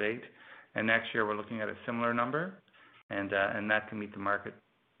we'll renovate, and next year we're looking at a similar number, and that can meet the market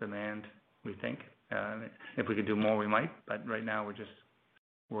demand, we think. If we could do more, we might, but right now we're just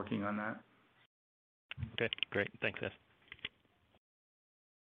working on that. Okay, great. Thanks, guys.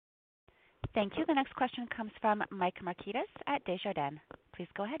 Thank you. The next question comes from Mike Markidis at Desjardins. Please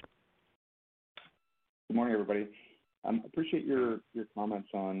go ahead. Good morning, everybody. Appreciate your comments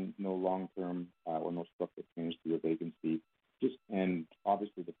on no long-term or no structural change to your vacancy. And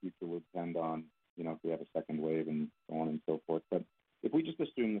obviously the future will depend on, if we have a second wave and so on and so forth. But if we just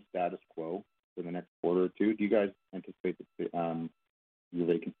assume the status quo for the next quarter or two, do you guys anticipate that your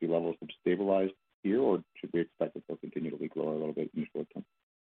vacancy levels have stabilized here, or should we expect that they'll continue to leak lower a little bit in the short term?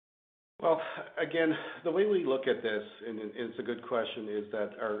 Well, again, the way we look at this, and it's a good question, is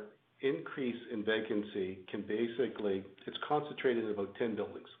that our increase in vacancy it's concentrated in about 10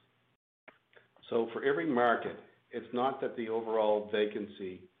 buildings. So for every market, it's not that the overall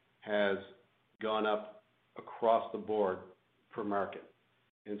vacancy has gone up across the board per market.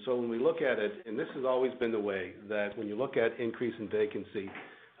 And so when we look at it, and this has always been the way, that when you look at increase in vacancy,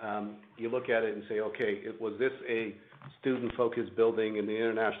 you look at it and say, okay, was this a student-focused building and the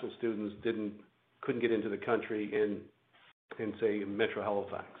international students couldn't get into the country in say, Metro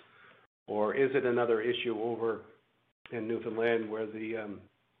Halifax? Or is it another issue over in Newfoundland where the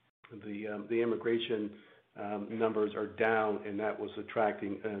immigration numbers are down, and that was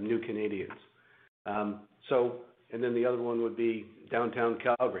attracting new Canadians? And then the other one would be downtown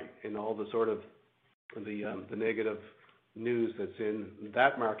Calgary and all the sort of the negative news that's in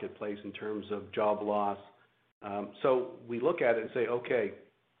that marketplace in terms of job loss. So we look at it and say, okay,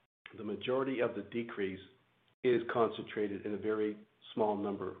 the majority of the decrease is concentrated in a very small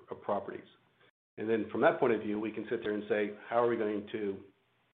number of properties. And then from that point of view, we can sit there and say, how are we going to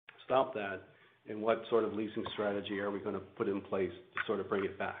stop that, and what sort of leasing strategy are we going to put in place to sort of bring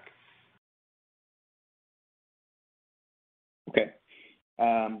it back? Okay.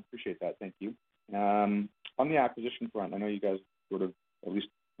 Appreciate that. Thank you. On the acquisition front, I know you guys sort of, at least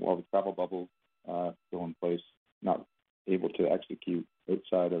while the travel bubble still in place, not able to execute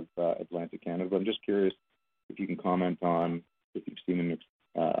outside of Atlantic Canada. But I'm just curious if you can comment on if you've seen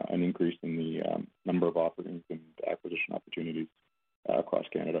an increase in the number of offerings and acquisition opportunities across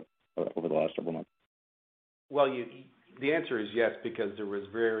Canada over the last several months. Well, the answer is yes, because there was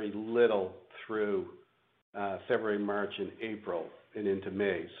very little through February, March, and April and into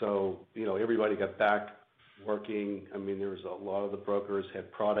May. So, everybody got back working. I mean, there was a lot of the brokers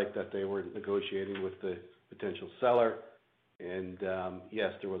had product that they were negotiating with the potential seller. And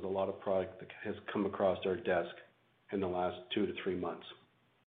yes, there was a lot of product that has come across our desk in the last 2 to 3 months.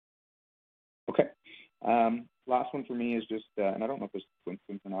 Okay. Last one for me is just, and I don't know if this is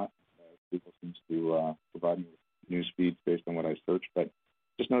coincidence or not, people seem to provide me with news feeds based on what I searched, but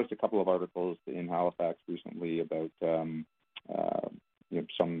just noticed a couple of articles in Halifax recently about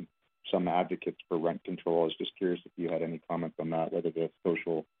some advocates for rent control. I was just curious if you had any comments on that, whether the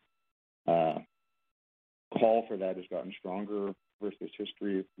social call for that has gotten stronger versus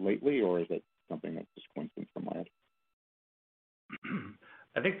history lately, or is it something that's just coincidence from my end?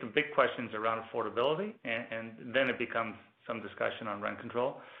 I think the big question is around affordability, and then it becomes some discussion on rent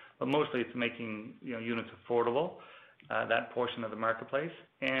control. But mostly it's making units affordable, that portion of the marketplace.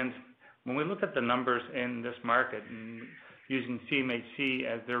 And when we look at the numbers in this market, and using CMHC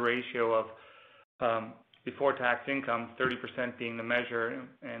as their ratio of before tax income, 30% being the measure,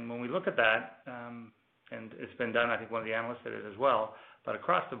 and when we look at that, and it's been done, I think one of the analysts did it as well, But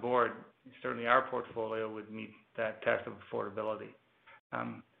across the board, certainly our portfolio would meet that test of affordability.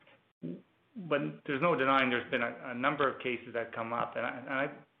 But there's no denying there's been a number of cases that come up,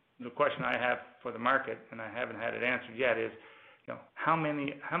 and the question I have for the market, and I haven't had it answered yet, is, how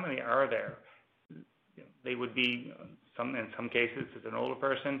many are there? They would be in some cases it's an older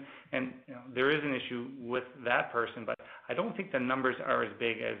person, and there is an issue with that person, but I don't think the numbers are as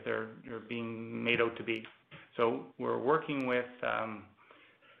big as they're being made out to be. So we're working with an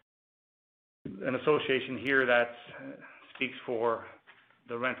association here that speaks for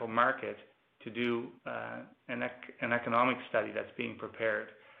the rental market to do an economic study that's being prepared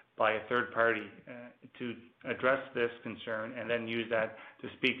by a third party to address this concern, and then use that to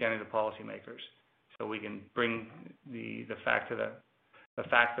speak to any of the policymakers, so we can bring the facts of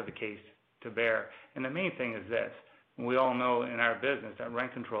the case to bear. And the main thing is this: we all know in our business that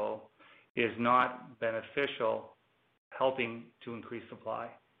rent control is not beneficial, helping to increase supply,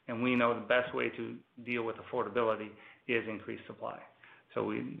 and we know the best way to deal with affordability is increased supply.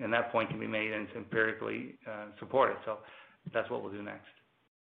 So and that point can be made, and it's empirically supported. So that's what we'll do next.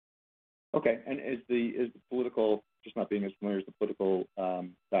 Okay, and is the political, just not being as familiar, is the political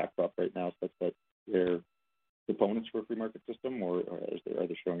backdrop right now such that they're proponents for a free market system, or are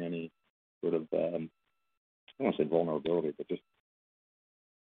they showing any sort of, I don't want to say vulnerability, but just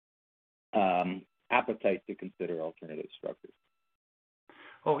appetite to consider alternative structures?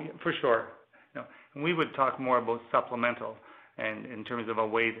 Oh, yeah, for sure. And we would talk more about supplemental, and in terms of a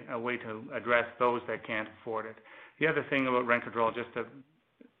way to address those that can't afford it. The other thing about rent control,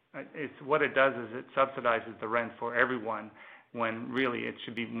 it's what it does is it subsidizes the rent for everyone, when really it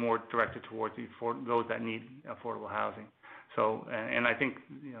should be more directed towards those that need affordable housing. So, and I think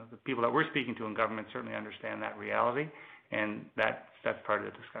the people that we're speaking to in government certainly understand that reality, and that's part of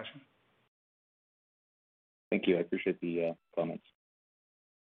the discussion. Thank you. I appreciate the comments.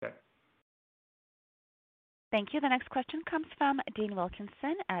 Okay. Thank you. The next question comes from Dean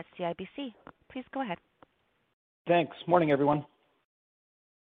Wilkinson at CIBC. Please go ahead. Thanks. Morning, everyone.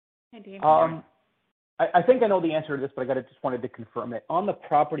 Hi, Dean. I think I know the answer to this, but I just wanted to confirm it. On the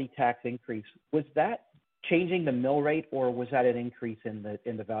property tax increase, was that changing the mill rate, or was that an increase in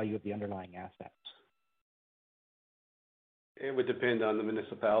the value of the underlying assets? It would depend on the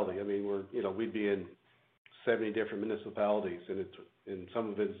municipality. I mean, we'd be in 70 different municipalities, and some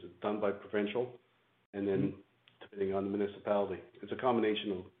of it is done by provincial, and then depending on the municipality, it's a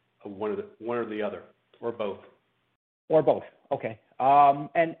combination of one or the other, or both. Or both. Okay.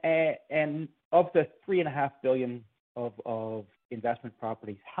 And of the $3.5 billion of investment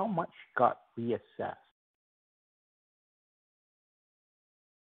properties, how much got reassessed?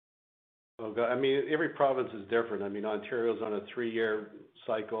 Oh, God. I mean, every province is different. I mean, Ontario's on a 3-year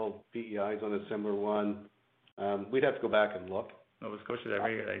cycle. PEI is on a similar one. We'd have to go back and look. Nova Scotia's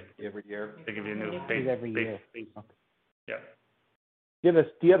every year. Every year. They give you a new base. Every year. Okay. Yeah. Do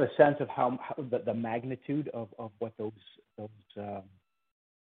you have a sense of how the magnitude of what those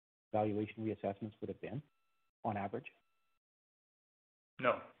valuation reassessments would have been on average?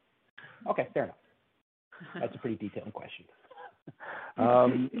 No. Okay, fair enough. That's a pretty detailed question.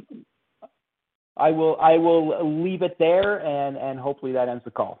 I will leave it there, and hopefully that ends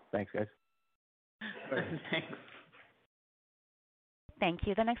the call. Thanks, guys. Thanks. Thank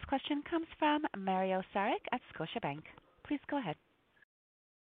you. The next question comes from Mario Saric at Scotiabank. Please go ahead.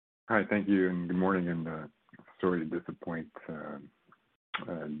 Hi, thank you, and good morning, and sorry to disappoint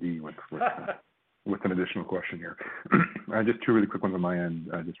Dee with an additional question here. Just two really quick ones on my end,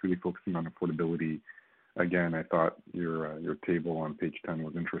 just really focusing on affordability. Again, I thought your table on page 10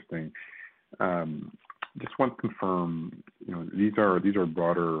 was interesting. Just want to confirm, these are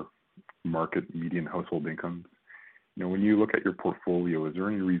broader market median household incomes. When you look at your portfolio, is there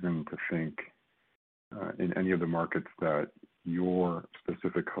any reason to think in any of the markets that your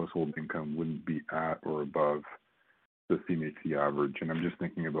specific household income wouldn't be at or above the CMHC average? And I'm just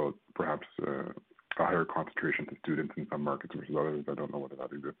thinking about perhaps a higher concentration to students in some markets versus others. I don't know whether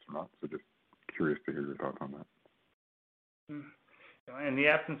that exists or not, so just curious to hear your thoughts on that. In the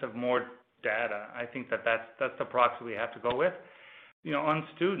absence of more data, I think that's the proxy we have to go with. On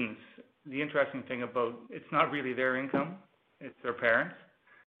students, the interesting thing about it's not really their income, it's their parents.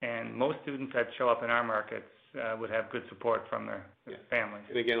 And most students that show up in our markets would have good support from their families.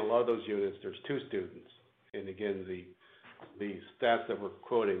 And again, a lot of those units, there's 2 students. And again, the stats that we're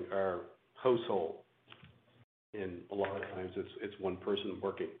quoting are household. And a lot of times it's one person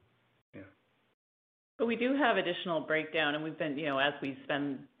working. Yeah. But we do have additional breakdown, and we've been, as we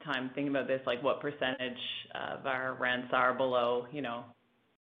spend time thinking about this, like what percentage of our rents are below,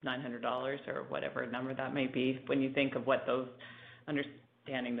 $900 or whatever number that may be, when you think of what those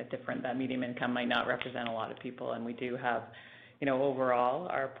understanding that medium income might not represent a lot of people, and we do have, overall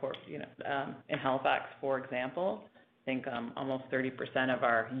our in Halifax, for example, I think almost 30% of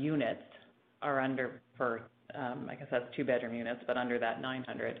our units are under, for I guess that's 2-bedroom units, but under that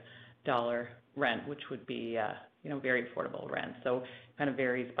 $900 rent, which would be very affordable rent. So it kind of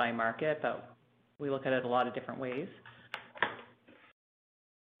varies by market, but we look at it a lot of different ways.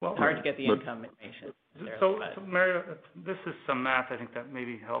 Well, it's hard to get the income information. So Mary, this is some math I think that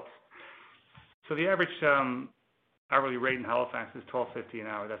maybe helps. So the average hourly rate in Halifax is $12.50 an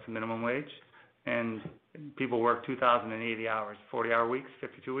hour. That's the minimum wage, and people work 2,080 hours, 40-hour weeks,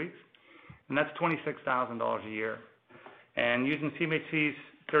 52 weeks, and that's $26,000 a year. And using CMHC's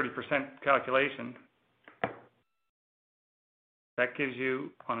 30% calculation, that gives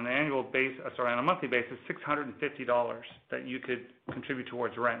you on an annual basis, on a monthly basis, $650 that you could contribute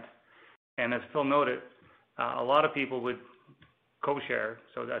towards rent. And as Phil noted, a lot of people would co-share,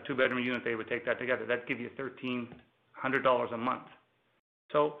 so that 2-bedroom unit, they would take that together. That'd give you $1,300 a month.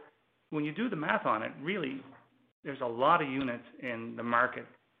 So when you do the math on it, really, there's a lot of units in the market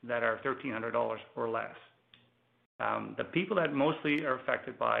that are $1,300 or less. The people that mostly are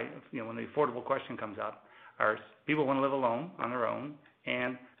affected by, when the affordable question comes up, are people who want to live alone on their own,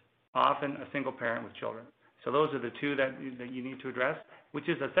 and often a single parent with children. So those are the two that you need to address, which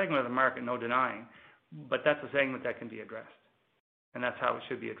is a segment of the market, no denying, but that's a segment that can be addressed, and that's how it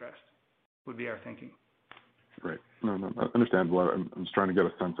should be addressed, would be our thinking. Right. No, understandable. I'm just trying to get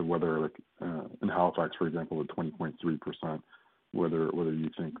a sense of whether, like, in Halifax, for example, at 20.3%, whether you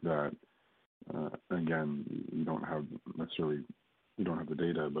think that, again, you don't have the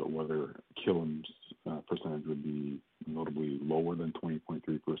data, but whether Killam's percentage would be notably lower than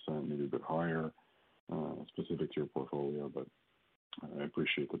 20.3%, maybe a bit higher, specific to your portfolio. But I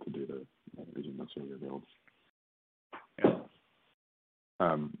appreciate that the data isn't necessarily available. Yeah.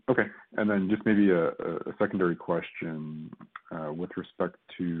 Okay, and then just maybe a secondary question with respect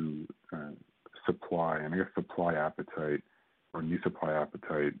to supply, and I guess supply appetite or new supply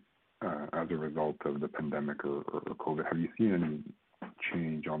appetite as a result of the pandemic or COVID. Have you seen any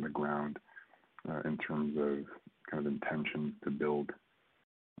change on the ground in terms of kind of intentions to build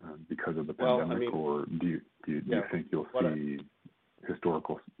because of the pandemic, or do you think you'll see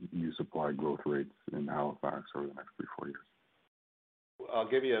historical new supply growth rates in Halifax over the next 3-4 years? I'll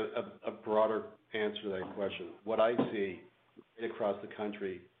give you a broader answer to that question. What I see right across the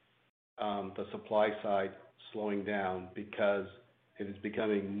country, the supply side slowing down because it is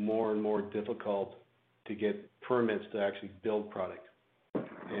becoming more and more difficult to get permits to actually build product.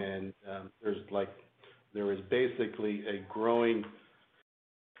 And there is basically a growing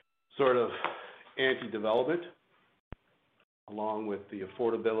sort of anti-development, along with the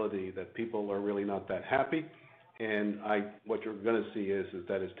affordability that people are really not that happy. And what you're going to see is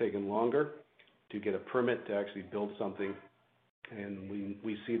that it's taken longer to get a permit to actually build something. And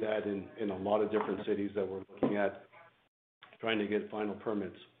we see that in a lot of different cities that we're looking at, trying to get final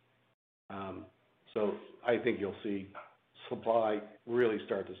permits. So I think you'll see supply really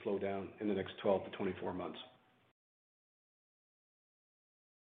start to slow down in the next 12 to 24 months.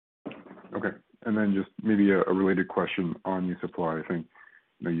 Okay, and then just maybe a related question on new supply. I think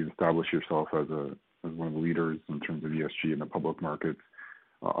you've established yourself as one of the leaders in terms of ESG in the public markets.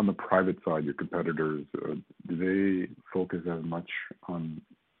 On the private side, your competitors, do they focus as much on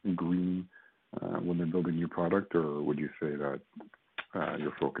green when they're building new product, or would you say that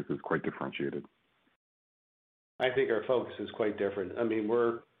your focus is quite differentiated? I think our focus is quite different. I mean,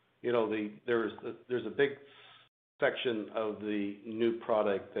 there's a big section of the new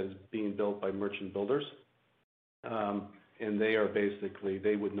product that is being built by merchant builders, and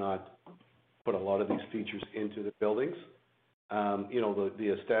they would not put a lot of these features into the buildings.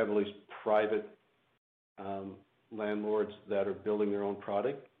 The established private landlords that are building their own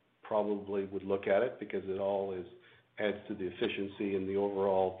product probably would look at it because it all adds to the efficiency and the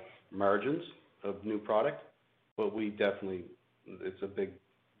overall margins of new product. But it's a big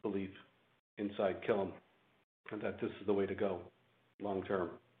belief inside Killam that this is the way to go long term.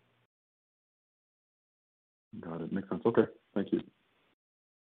 Got it. Makes sense. Okay. Thank you.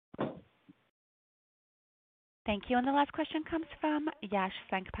 Thank you. And the last question comes from Yash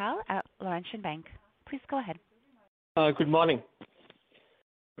Sankpal at Laurentian Bank. Please go ahead. Good morning.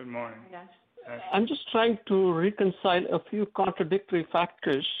 Good morning. Yash. I'm just trying to reconcile a few contradictory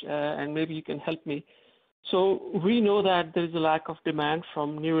factors, and maybe you can help me. So we know that there is a lack of demand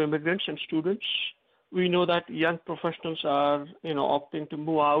from new immigrants and students. We know that young professionals are, opting to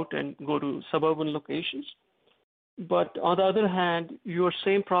move out and go to suburban locations. But on the other hand, your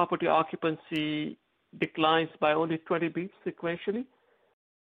same property occupancy declines by only 20 beats sequentially.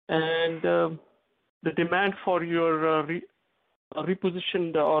 And the demand for your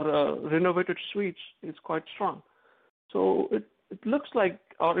repositioned or renovated suites is quite strong. So it looks like,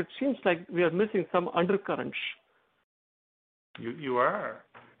 or it seems like we are missing some undercurrents. You are.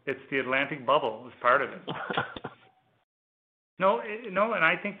 It's the Atlantic bubble is part of it. No, and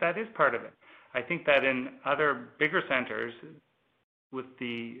I think that is part of it. I think that in other bigger centers, with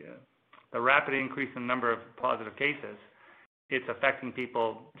the rapid increase in the number of positive cases, it's affecting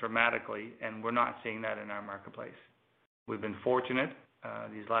people dramatically, and we're not seeing that in our marketplace. We've been fortunate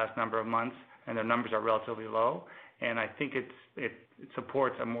these last number of months, and their numbers are relatively low, and I think it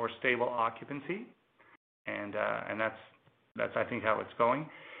supports a more stable occupancy, and that's I think how it's going.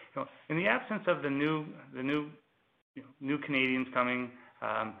 In the absence of the new Canadians coming,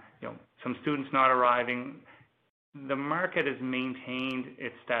 some students not arriving, the market has maintained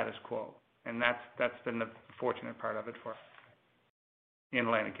its status quo, and that's been the fortunate part of it for us in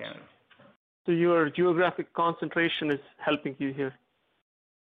Atlantic Canada. So your geographic concentration is helping you here?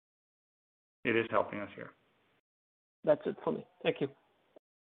 It is helping us here. That's it for me. Thank you.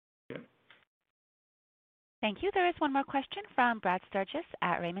 Yeah. Thank you. There is one more question from Brad Sturgis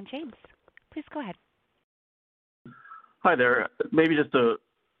at Raymond James. Please go ahead. Hi there. Maybe just to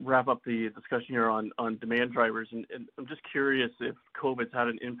wrap up the discussion here on demand drivers, and I'm just curious if COVID's had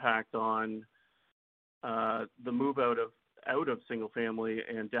an impact on the move out of single family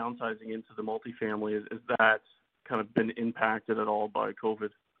and downsizing into the multifamily. Is that kind of been impacted at all by COVID?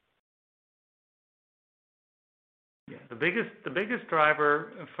 Yeah, the biggest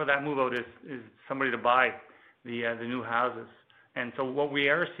driver for that move out is somebody to buy the new houses, and so what we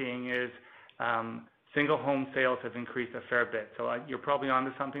are seeing is single home sales have increased a fair bit. So you're probably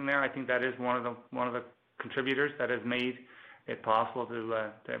onto something there. I think that is one of the contributors that has made it possible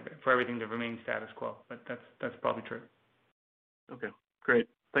for everything to remain status quo. But that's probably true. Okay, great.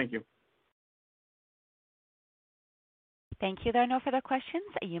 Thank you. Thank you. There are no further questions.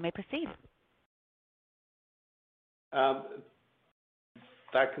 You may proceed.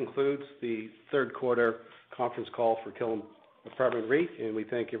 That concludes the third quarter conference call for Killam Apartment REIT, and we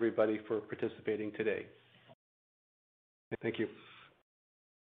thank everybody for participating today. Thank you.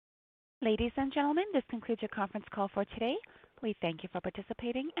 Ladies and gentlemen, this concludes your conference call for today. We thank you for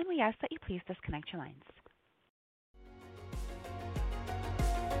participating, and we ask that you please disconnect your lines.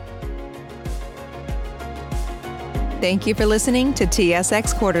 Thank you for listening to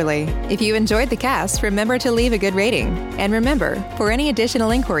TSX Quarterly. If you enjoyed the cast, remember to leave a good rating. And remember, for any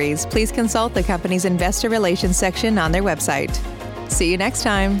additional inquiries, please consult the company's investor relations section on their website. See you next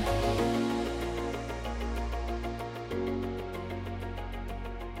time.